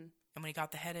injury. Mm-hmm. And when he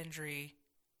got the head injury,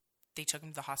 they took him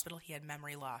to the hospital. He had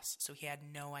memory loss, so he had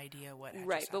no idea what had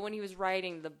Right, but when he was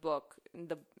writing the book,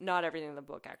 not everything in the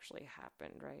book actually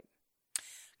happened, right?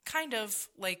 Kind of,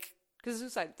 like... Because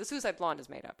the suicide blonde is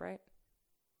made up, right?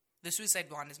 The suicide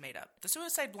blonde is made up. The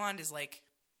suicide blonde is, like,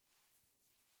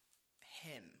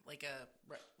 him. Like,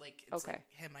 it's like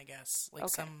him, I guess. Like,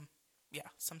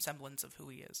 some semblance of who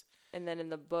he is. And then in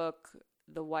the book,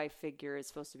 the wife figure is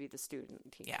supposed to be the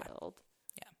student he killed.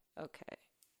 Yeah. Okay.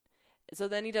 So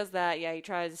then he does that. Yeah, he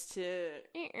tries to...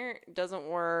 Doesn't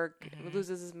work.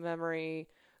 Loses his memory.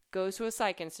 Goes to a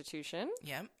psych institution.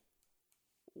 Yep.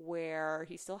 Where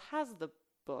he still has the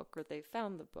book, or they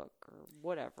found the book, or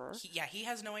whatever. He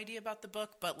has no idea about the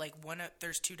book, but like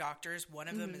there's two doctors. One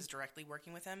of them is directly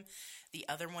working with him. The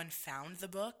other one found the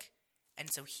book,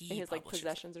 and so he... In his like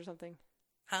possessions or something?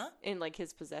 Huh? In, like,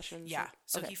 his possessions? Yeah.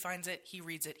 So he finds it, he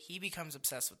reads it, he becomes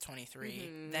obsessed with 23.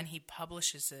 Then he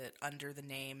publishes it under the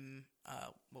name,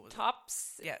 what was it? Top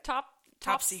Secret.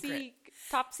 Top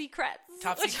Secrets.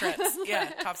 Top Secrets. Yeah,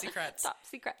 Top Secrets. Top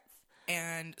Secrets.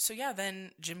 And so, yeah,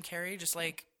 then Jim Carrey just,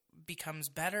 like, becomes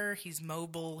better. He's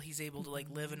mobile. He's able to, like,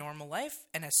 live a normal life.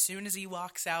 And as soon as he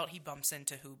walks out, he bumps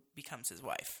into who becomes his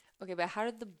wife. Okay, but how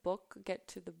did the book get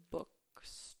to the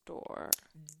bookstore?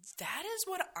 That is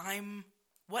what I'm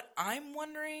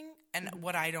wondering, and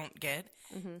what I don't get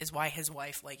is why his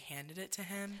wife like handed it to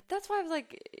him. That's why I was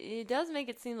like, it does make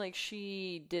it seem like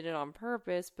she did it on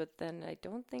purpose, but then I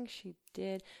don't think she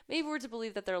did. Maybe we're to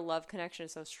believe that their love connection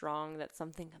is so strong that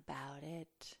something about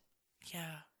it.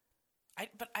 Yeah,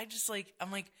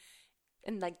 I'm like,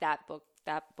 and like that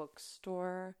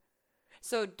bookstore.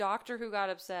 So Doctor Who got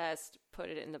obsessed, put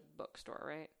it in the bookstore,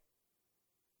 right?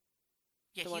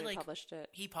 Yeah, he published it.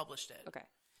 He published it. Okay.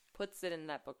 Puts it in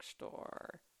that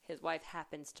bookstore. His wife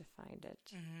happens to find it.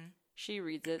 She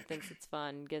reads it, thinks it's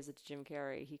fun, gives it to Jim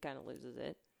Carrey. He kind of loses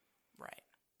it. Right.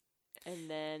 And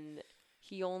then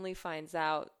he only finds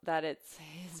out that it's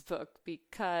his book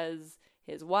because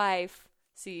his wife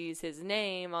sees his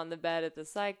name on the bed at the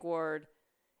psych ward.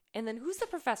 And then who's the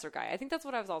professor guy? I think that's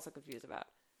what I was also confused about.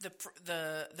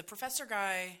 The professor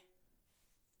guy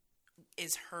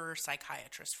is her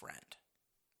psychiatrist friend.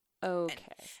 Okay.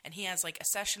 And he has like a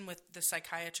session with the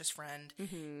psychiatrist friend,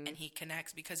 and he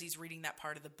connects because he's reading that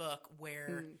part of the book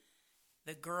where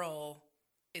the girl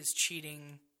is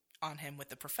cheating on him with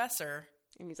the professor.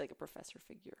 And he's like a professor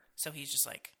figure. So he's just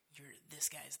like, this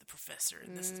guy's the professor,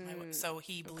 and this is my way. So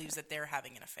he believes that they're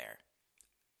having an affair.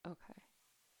 Okay.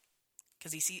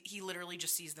 Because he literally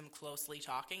just sees them closely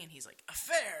talking, and he's like,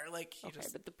 affair! Like,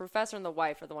 but the professor and the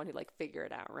wife are the one who, like, figure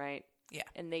it out, right? Yeah.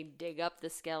 And they dig up the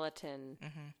skeleton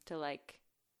to, like,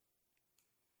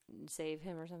 save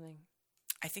him or something.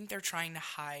 I think they're trying to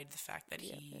hide the fact that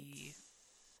he...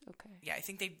 Okay. Yeah, I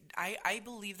think I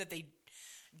believe that they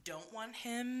don't want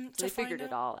him to They figured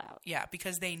it all out. Yeah,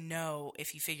 because they know if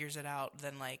he figures it out,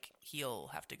 then, like, he'll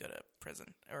have to go to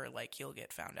prison or, like, he'll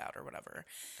get found out or whatever.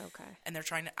 Okay. And they're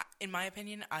trying to, in my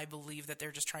opinion, I believe that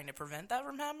they're just trying to prevent that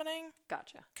from happening.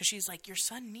 Gotcha. Because she's like, your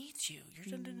son needs you.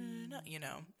 You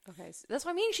know. Okay, so that's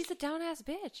what I mean. She's a down-ass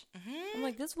bitch. I'm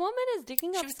like, this woman is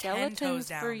digging up skeletons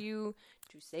for you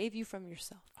to save you from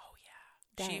yourself. Oh,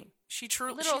 yeah. Dang. She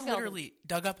literally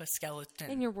dug up a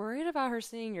skeleton. And you're worried about her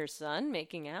seeing your son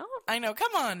making out? I know.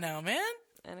 Come on now, man.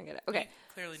 I don't get it. Okay.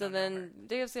 Clearly so don't then, know her.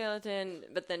 dig up skeleton,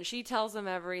 but then she tells him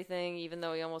everything, even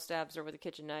though he almost stabs her with a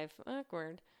kitchen knife.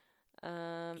 Awkward.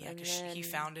 Yeah, because he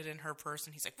found it in her purse,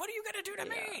 and he's like, what are you going to do to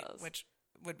me? Which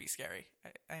would be scary,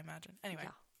 I imagine. Anyway.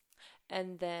 Yeah.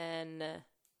 And then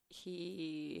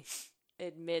he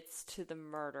admits to the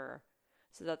murder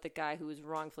so that the guy who was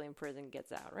wrongfully in prison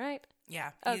gets out, right?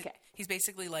 Yeah. Okay. He's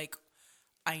basically like,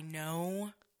 I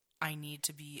know I need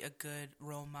to be a good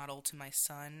role model to my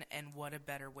son, and what a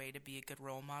better way to be a good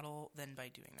role model than by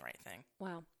doing the right thing.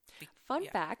 Wow. Fun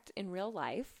fact, in real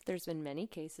life, there's been many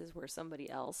cases where somebody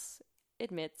else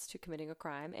admits to committing a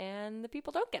crime and the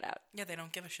people don't get out. Yeah, they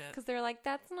don't give a shit. Because they're like,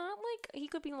 that's not like, he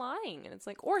could be lying. And it's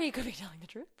like, or he could be telling the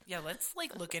truth. Yeah, let's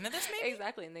like look into this maybe.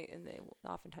 Exactly. And they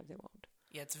oftentimes they won't.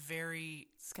 Yeah, it's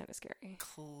kind of scary.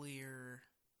 Clear.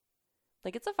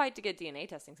 Like, it's a fight to get DNA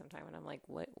testing sometime, and I'm like,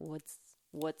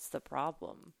 what's the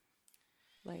problem?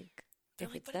 Like, they're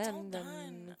if like, it's but them, it's all then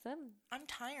done. it's them. I'm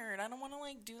tired. I don't want to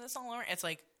like do this all over. It's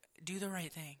like, do the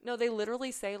right thing. No, they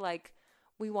literally say like,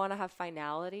 we want to have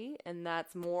finality, and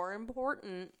that's more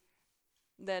important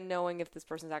than knowing if this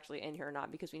person's actually in here or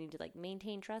not, because we need to like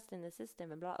maintain trust in the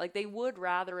system and blah. Like, they would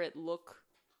rather it look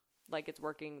like it's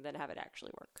working than have it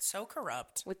actually work. So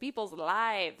corrupt. With people's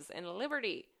lives and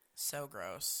liberty. So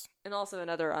gross. And also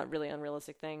another really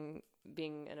unrealistic thing,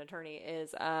 being an attorney,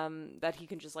 is that he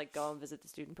can just like go and visit the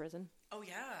student prison. Oh,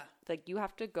 yeah. Like, you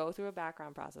have to go through a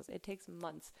background process. It takes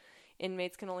months.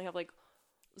 Inmates can only have like...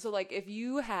 So, like, if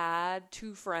you had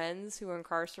two friends who were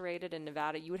incarcerated in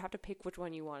Nevada, you would have to pick which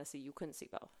one you want to see. You couldn't see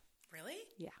both. Really?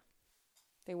 Yeah.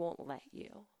 They won't let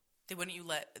you. They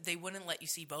wouldn't let you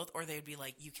see both, or they would be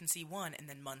like, you can see one, and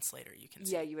then months later you can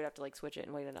see. Yeah, you would have to like switch it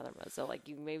and wait another month. So like,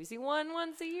 you maybe see one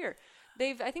once a year.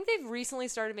 I think they've recently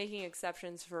started making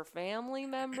exceptions for family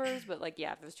members, but like,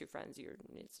 yeah, if there's two friends,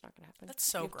 it's not gonna happen.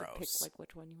 That's so you have gross. To pick like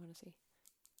which one you want to see.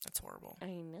 That's horrible.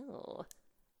 I know.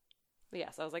 But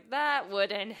yeah, so I was like, that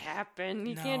wouldn't happen.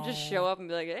 You can't just show up and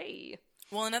be like, hey.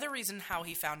 Well, another reason how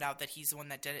he found out that he's the one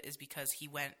that did it is because he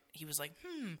was like,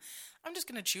 I'm just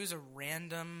going to choose a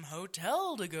random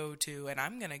hotel to go to, and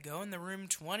I'm going to go in the room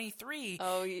 23.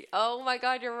 Oh my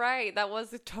God, you're right. That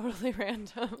was totally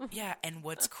random. Yeah, and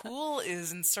what's cool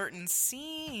is in certain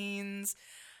scenes,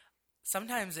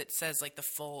 sometimes it says like the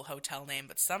full hotel name,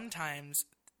 but sometimes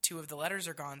two of the letters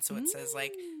are gone, so it says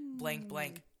like blank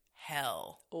blank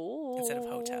hell instead of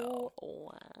hotel.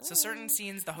 Wow. So certain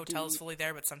scenes, the hotel is fully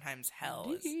there, but sometimes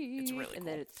hell is. It's really cool. And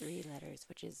then it's 3 letters,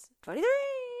 which is 23.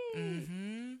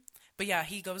 Mm-hmm. But yeah,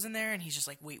 he goes in there and he's just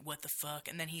like, wait, what the fuck?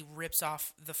 And then he rips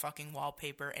off the fucking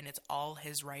wallpaper and it's all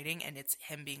his writing and it's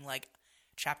him being like,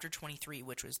 chapter 23,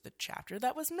 which was the chapter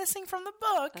that was missing from the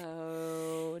book.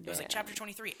 Oh, damn. It was like chapter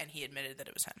 23 and he admitted that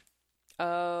it was him.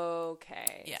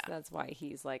 Okay. Yeah. So that's why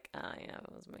he's like, yeah,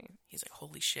 it was me. He's like,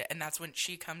 holy shit. And that's when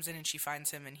she comes in and she finds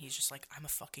him and he's just like, I'm a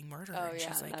fucking murderer. Oh, and yeah.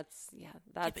 She's like, that's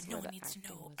but no one needs to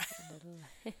know.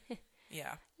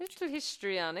 Yeah. It's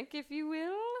histrionic, if you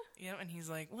will. Yeah, and he's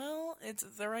like, well, it's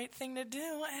the right thing to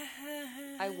do.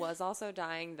 I was also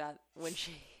dying that when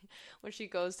she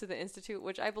goes to the institute,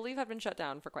 which I believe had been shut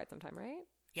down for quite some time, right?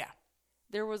 Yeah.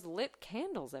 There was lit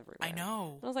candles everywhere. I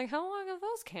know. And I was like, how long have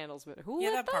those candles been? Who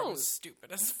lit that those? part was stupid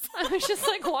as fuck. I was just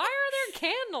like, why are there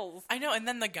candles? I know, and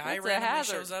then the guy That's randomly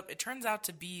shows up. It turns out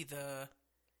to be the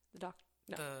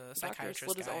psychiatrist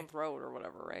slit his guy. own throat or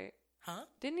whatever, right? Huh?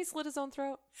 Didn't he slit his own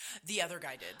throat? The other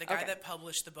guy did. The guy that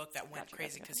published the book that went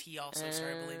crazy because he also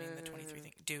started believing the 23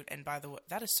 thing. Dude, and by the way,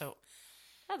 that is so...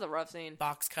 That's a rough scene.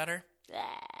 Box cutter.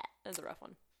 That's a rough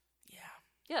one.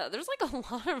 Yeah. Yeah, there's like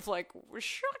a lot of like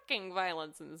shocking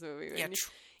violence in this movie. Yeah, And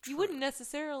you wouldn't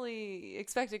necessarily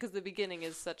expect it because the beginning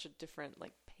is such a different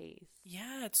like pace.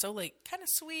 Yeah, it's so like kind of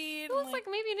sweet. It looks like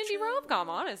maybe an indie rom-com,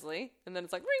 honestly. And then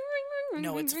it's like ring, ring, ring,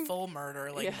 No, ring, it's ring. full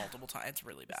murder like multiple times. It's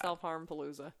really bad. Self-harm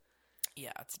palooza.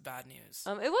 Yeah, it's bad news.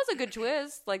 It was a good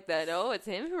twist, like that. Oh, it's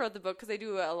him who wrote the book, because they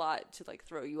do a lot to like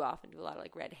throw you off and do a lot of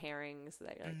like red herrings.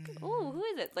 That you're like, oh, who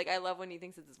is it? Like, I love when he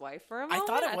thinks it's his wife for a moment. I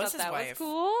thought it was his that wife. was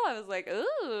cool. I was like,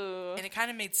 ooh, and it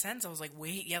kind of made sense. I was like,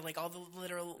 wait, yeah, like all the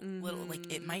little like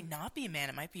it might not be a man,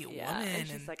 it might be a woman. And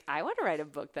she's like, I want to write a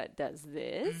book that does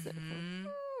this.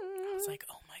 I was like,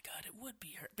 oh my god, it would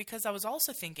be her, because I was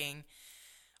also thinking,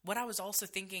 what I was also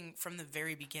thinking from the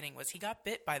very beginning was he got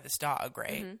bit by this dog,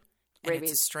 right? Mm-hmm. And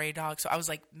Rabies. it's a stray dog. So I was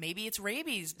like, maybe it's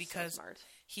rabies, because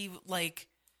he like,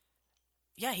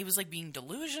 yeah, he was like being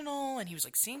delusional and he was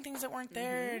like seeing things that weren't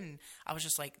there. And I was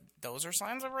just like, those are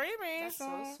signs of rabies. That's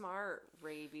so smart.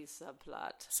 Rabies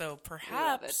subplot. So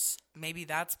perhaps maybe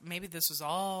this was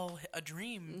all a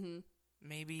dream.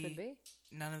 Maybe Could be.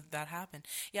 None of that happened.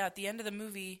 Yeah, at the end of the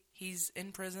movie, he's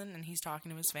in prison and he's talking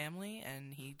to his family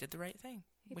and he did the right thing.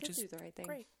 Which is the right thing.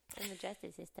 Great. And the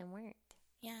justice system worked.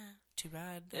 Yeah. Too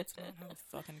bad. That's not how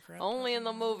fucking corrupt. Only in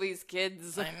the movies,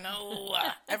 kids. I know.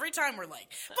 Every time we're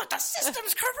like, but the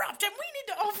system's corrupt and we need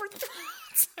to overthrow.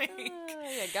 It's like,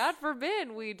 Yeah, God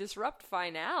forbid we disrupt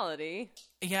finality.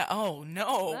 yeah. Oh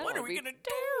no. That What are would we be gonna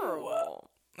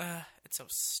terrible. do? It's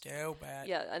so bad.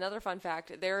 Yeah, another fun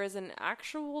fact. There is an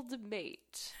actual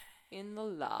debate in the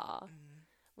law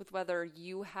with whether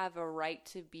you have a right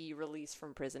to be released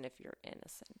from prison if you're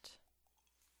innocent.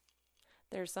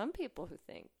 There are some people who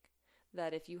think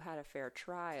that if you had a fair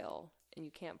trial and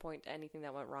you can't point to anything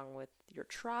that went wrong with your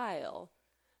trial,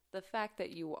 the fact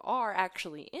that you are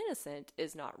actually innocent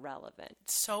is not relevant.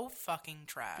 So fucking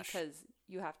trash. Because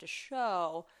you have to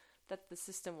show that the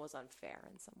system was unfair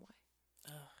in some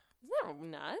way. Isn't that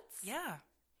nuts? Yeah.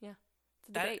 Yeah. It's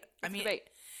a debate. It's a debate.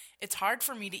 It's hard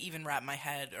for me to even wrap my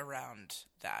head around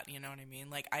that. You know what I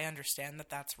mean? Like, I understand that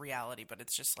that's reality, but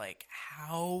it's just like,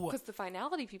 how? Because the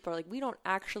finality people are like, we don't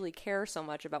actually care so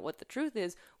much about what the truth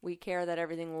is. We care that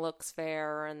everything looks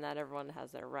fair and that everyone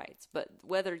has their rights. But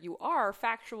whether you are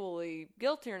factually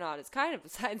guilty or not is kind of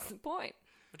besides the point.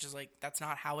 Which is like, that's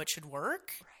not how it should work.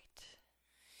 Right.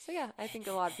 So yeah, I think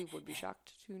a lot of people would be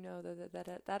shocked to know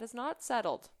that is not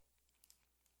settled.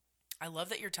 I love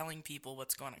that you're telling people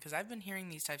what's going on, because I've been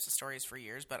hearing these types of stories for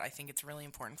years, but I think it's really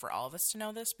important for all of us to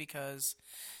know this, because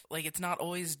like, it's not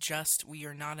always just, we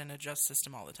are not in a just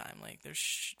system all the time. Like,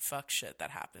 there's fuck shit that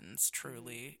happens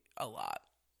truly a lot.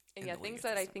 And yeah, things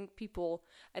that I think people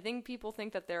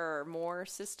think that there are more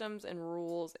systems and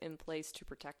rules in place to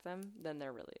protect them than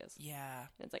there really is. Yeah.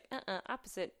 And it's like,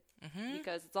 opposite.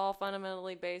 Because it's all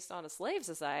fundamentally based on a slave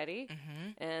society,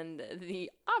 and the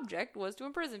object was to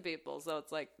imprison people. So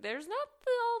it's like, there's not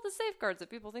all the safeguards that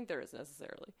people think there is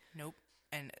necessarily. Nope.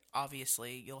 And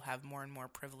obviously, you'll have more and more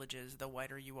privileges the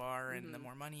whiter you are and the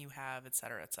more money you have, et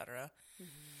cetera, et cetera.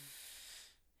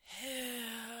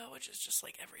 Which is just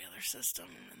like every other system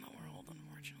in the world,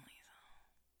 unfortunately.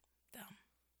 So, dumb.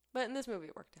 But in this movie,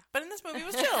 it worked out. But in this movie, it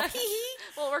was chill.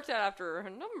 Well, it worked out after a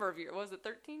number of years. Was it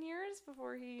 13 years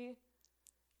before he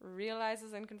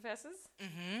realizes and confesses?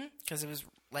 Because it was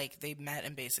like they met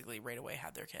and basically right away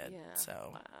had their kid. Yeah.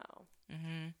 So. Wow.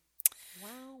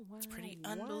 Wow. It's pretty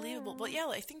unbelievable. But yeah,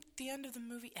 I think the end of the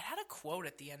movie, it had a quote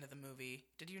at the end of the movie.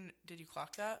 Did you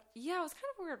clock that? Yeah, it was kind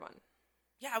of a weird one.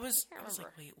 Yeah, I was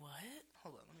like, wait, what?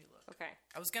 Hold on, let me look. Okay.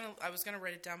 I was gonna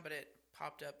write it down, but it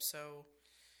popped up. So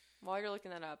while you're looking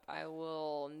that up, I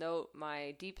will note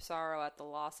my deep sorrow at the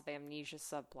loss of amnesia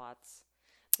subplots.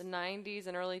 The 90s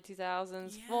and early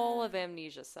 2000s, full of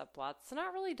amnesia subplots. They're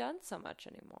not really done so much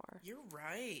anymore. You're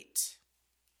right.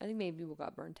 I think maybe people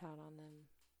got burnt out on them.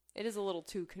 It is a little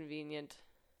too convenient.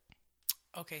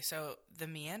 Okay, so the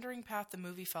meandering path the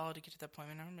movie followed to get to that point.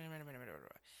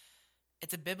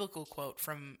 It's a biblical quote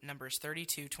from Numbers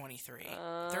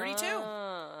 32:23. 32.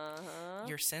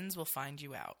 Your sins will find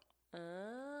you out.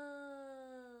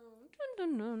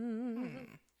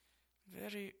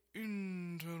 Very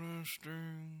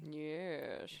interesting.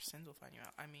 Yes. Your sins will find you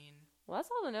out. I mean, well, that's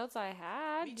all the notes I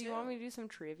had. Me do you too. want me to do some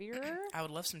trivia? I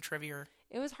would love some trivia.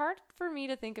 It was hard for me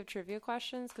to think of trivia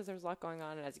questions because there was a lot going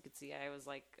on, and as you could see, I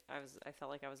felt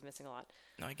like I was missing a lot.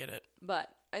 No, I get it. But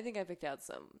I think I picked out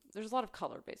some. There's a lot of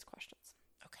color-based questions.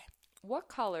 Okay. What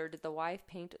color did the wife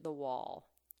paint the wall?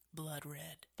 Blood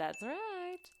red. That's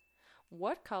right.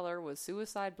 What color was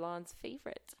Suicide Blonde's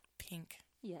favorite? Pink.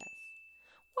 Yes.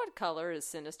 What color is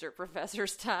Sinister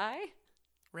Professor's tie?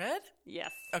 Red?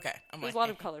 Yes. Okay. There's a lot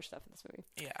of color stuff in this movie.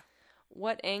 Yeah.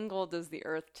 What angle does the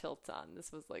Earth tilt on?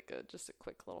 This was like just a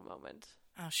quick little moment.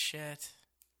 Oh, shit.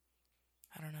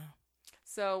 I don't know.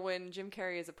 So when Jim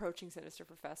Carrey is approaching Sinister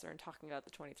Professor and talking about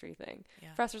the 23 thing,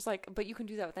 Professor's like, but you can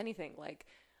do that with anything. Like,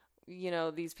 you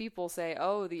know, these people say,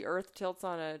 oh, the Earth tilts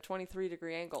on a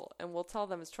 23-degree angle. And we'll tell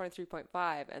them it's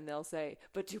 23.5. And they'll say,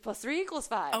 but 2 + 3 =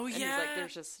 5. Oh, and yeah.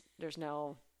 he's like, there's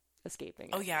no escaping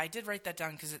it. Oh, yeah. I did write that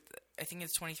down because I think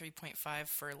it's 23.5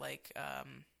 for, like,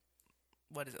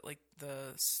 what is it? Like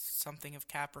the something of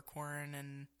Capricorn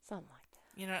and... Something like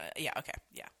that. You know, yeah, okay,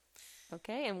 yeah.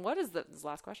 Okay, and what is this is the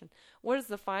last question. What is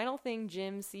the final thing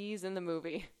Jim sees in the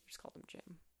movie? I just called him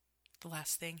Jim. The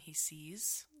last thing he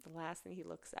sees? The last thing he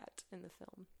looks at in the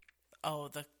film. Oh,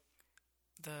 is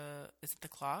it the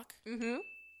clock? Mm-hmm.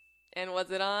 And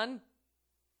what's it on?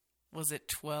 Was it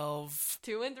 12?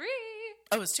 2 and 3.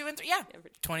 Oh, it was 2 and 3? Yeah,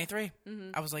 23. Mm-hmm.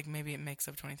 I was like, maybe it makes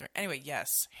up 23. Anyway,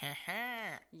 yes.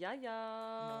 Yeah.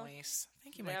 Nice.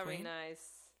 Thank you, my Very queen. nice.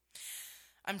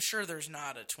 I'm sure there's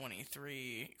not a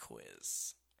 23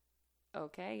 quiz.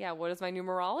 Okay, yeah. What is my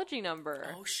numerology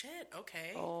number? Oh, shit.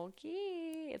 Okay.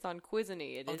 Okay. It's on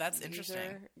Quizany. It is that's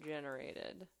interesting.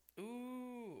 User-generated.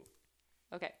 Ooh.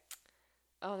 Okay.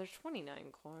 Oh, there's 29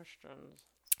 questions.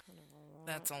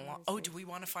 That's a lot. Oh, do we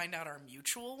want to find out our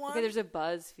mutual one? Okay, there's a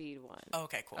BuzzFeed one. Oh,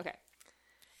 okay, cool. Okay.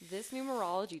 This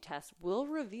numerology test will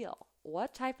reveal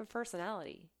what type of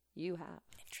personality you have.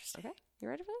 Interesting. Okay, you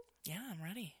ready for this? Yeah, I'm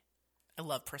ready. I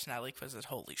love personality quizzes.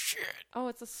 Holy shit. Oh,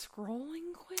 it's a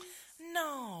scrolling quiz?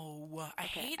 No. I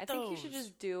hate those. I think you should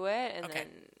just do it, and Okay. then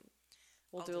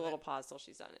we'll do a little pause till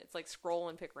she's done. It's like scroll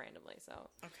and pick randomly, so.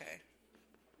 Okay.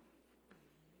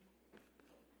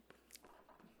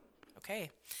 Okay.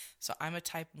 So I'm a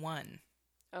type 1.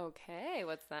 Okay,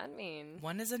 what's that mean?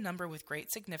 1 is a number with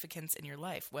great significance in your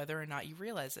life, whether or not you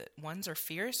realize it. 1s are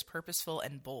fierce, purposeful,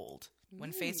 and bold.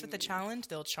 When faced with a challenge,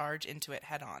 they'll charge into it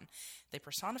head on. They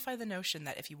personify the notion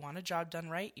that if you want a job done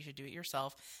right, you should do it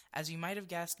yourself. As you might have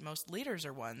guessed, most leaders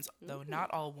are 1s, though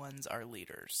not all 1s are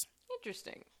leaders.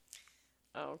 Interesting.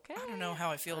 Okay. I don't know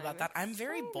how I feel about that. I'm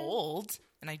very bold,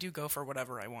 and I do go for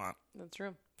whatever I want. That's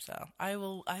true. So I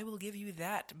will give you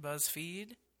that,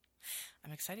 BuzzFeed.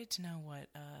 I'm excited to know what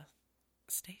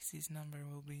Stacy's number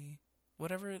will be.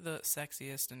 Whatever the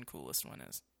sexiest and coolest one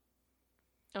is.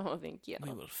 Oh, thank you. We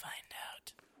will find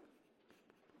out.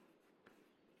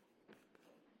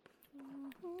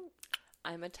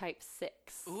 I'm a type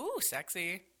 6. Ooh,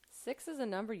 sexy. 6 is a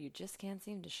number you just can't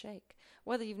seem to shake.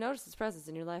 Whether you've noticed its presence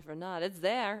in your life or not, it's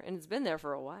there, and it's been there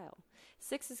for a while.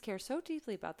 6s care so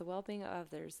deeply about the well-being of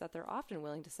others that they're often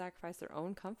willing to sacrifice their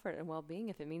own comfort and well-being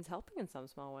if it means helping in some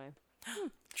small way.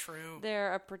 True.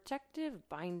 They're a protective,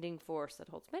 binding force that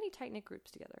holds many tight-knit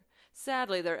groups together.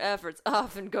 Sadly, their efforts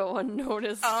often go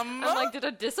unnoticed. I'm like, did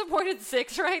a disappointed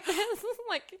 6 write this?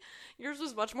 Like, yours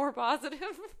was much more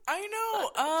positive. I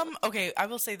know. Okay, I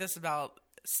will say this about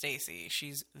Stacy.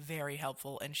 She's very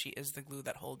helpful, and she is the glue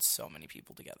that holds so many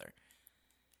people together.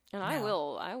 And I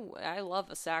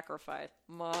love a sacrifice.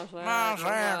 My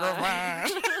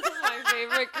sacrifice. This is my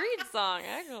favorite Creed song,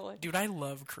 actually. Dude, I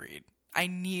love Creed. I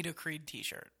need a Creed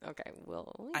t-shirt. Okay,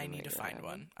 I need to find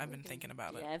one. I've been thinking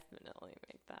about it. Definitely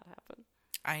make that happen.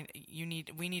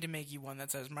 We need to make you one that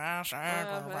says my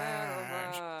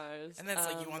sacrifice. And that's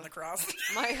like you on the cross.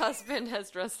 My husband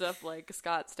has dressed up like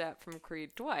Scott Stapp from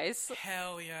Creed twice.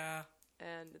 Hell yeah.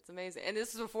 And it's amazing. And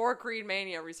this is before Creed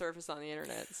Mania resurfaced on the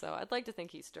internet, so I'd like to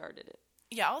think he started it.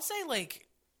 Yeah, I'll say, like,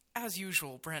 as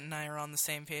usual, Brent and I are on the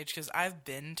same page, because I've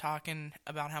been talking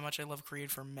about how much I love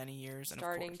Creed for many years.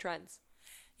 Starting trends.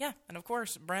 Yeah, and of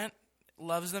course, Brent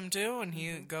loves them too, and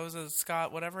he goes as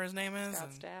Scott, whatever his name is. Scott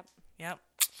Stapp. Yep.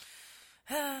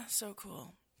 So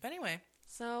cool. But anyway.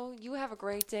 So, you have a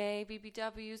great day,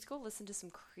 BBWs. Go listen to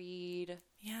some Creed.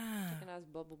 Yeah. Take a nice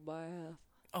bubble bath.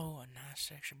 Oh, a nice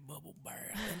sexy bubble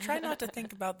bath. And try not to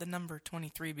think about the number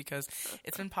 23 because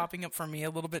it's been popping up for me a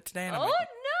little bit today. And I'm like,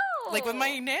 no! Like with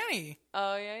my nanny.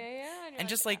 Oh, yeah. And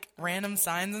just like random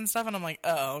signs and stuff. And I'm like,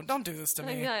 oh, don't do this to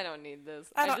me. I don't need this.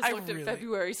 I just looked at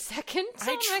February 2nd on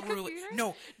my computer.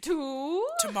 No. 2?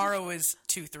 Tomorrow is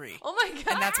 2/3. Oh my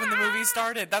God. And that's when the movie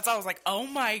started. That's why I was like, oh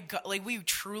my God. Like we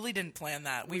truly didn't plan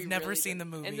that. We've never really seen the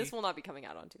movie. And this will not be coming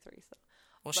out on 2/3. So.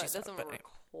 Well, but that's when we're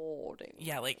recording.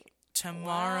 Yeah, like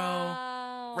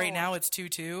tomorrow. Right now it's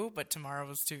 2/2, but tomorrow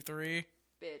is 2/3.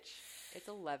 Bitch, it's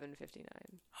 11:59.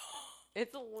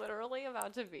 It's literally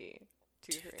about to be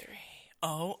 2/3.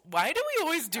 Oh, why do we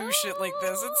always do shit like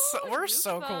this? We're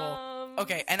so cool.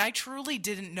 Okay, and I truly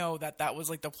didn't know that was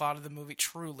like the plot of the movie.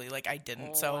 Truly, like I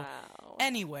didn't. So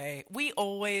anyway, we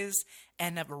always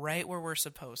end up right where we're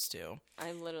supposed to.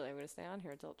 I'm going to stay on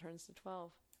here until it turns to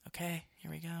 12. Okay,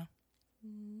 here we go.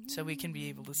 so we can be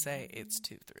able to say it's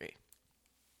 2-3.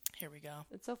 Here we go.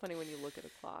 It's so funny when you look at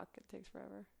a clock. It takes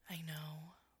forever. I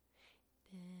know.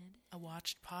 A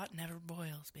watched pot never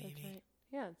boils, baby. That's right.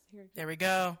 Yeah, it's here. There we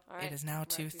go. All right. It is now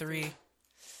 2-3.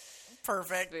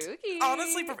 Perfect. Spooky.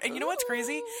 Honestly, perfect. And you know what's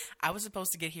crazy? I was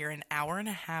supposed to get here an hour and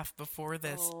a half before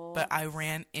this, but I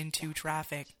ran into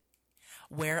traffic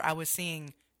where I was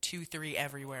seeing 2-3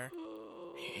 everywhere.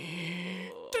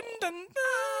 Dun, dun, dun.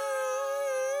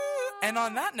 And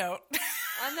on that note...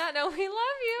 On that note, we love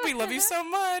you. We love you so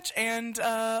much, and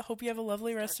hope you have a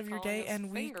lovely rest of your day and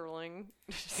week. Fingerling.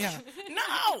 Yeah.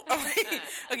 No!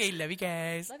 Okay, love you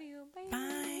guys. Love you. Bye.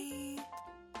 Bye.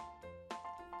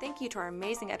 Thank you to our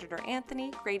amazing editor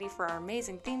Anthony, Grady for our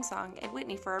amazing theme song, and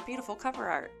Whitney for our beautiful cover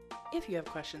art. If you have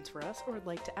questions for us or would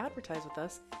like to advertise with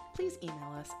us, please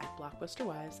email us at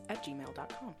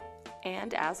blockbusterwives@gmail.com.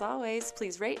 And as always,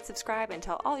 please rate, subscribe, and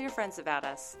tell all your friends about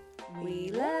us.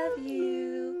 We love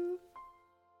you.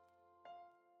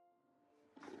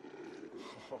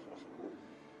 Come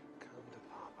to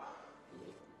Papa.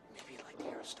 Maybe you'd like to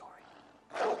hear a story.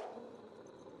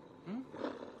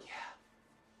 Yeah.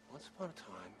 Once upon a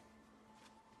time,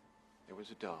 there was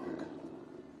a dog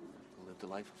who lived a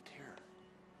life of terror.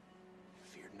 He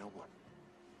feared no one.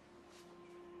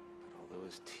 But although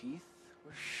his teeth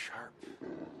were sharp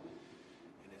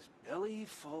and his belly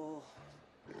full,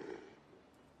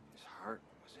 his heart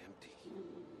was empty.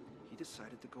 He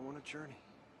decided to go on a journey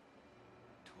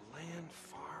to a land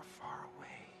far, far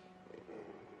away.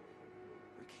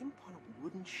 We came upon a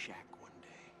wooden shack one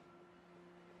day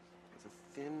with a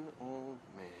thin old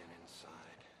man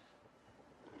inside,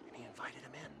 and he invited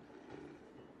him in.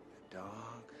 The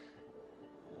dog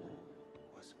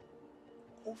was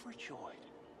overjoyed,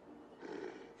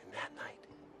 and that night,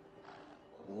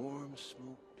 warm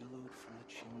smoke billowed from the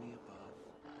chimney above.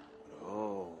 But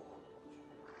oh,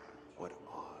 what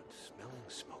odd smelling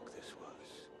smoke this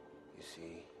was. You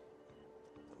see,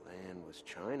 the land was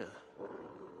China.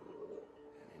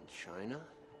 And in China,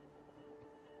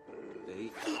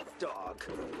 they eat dog.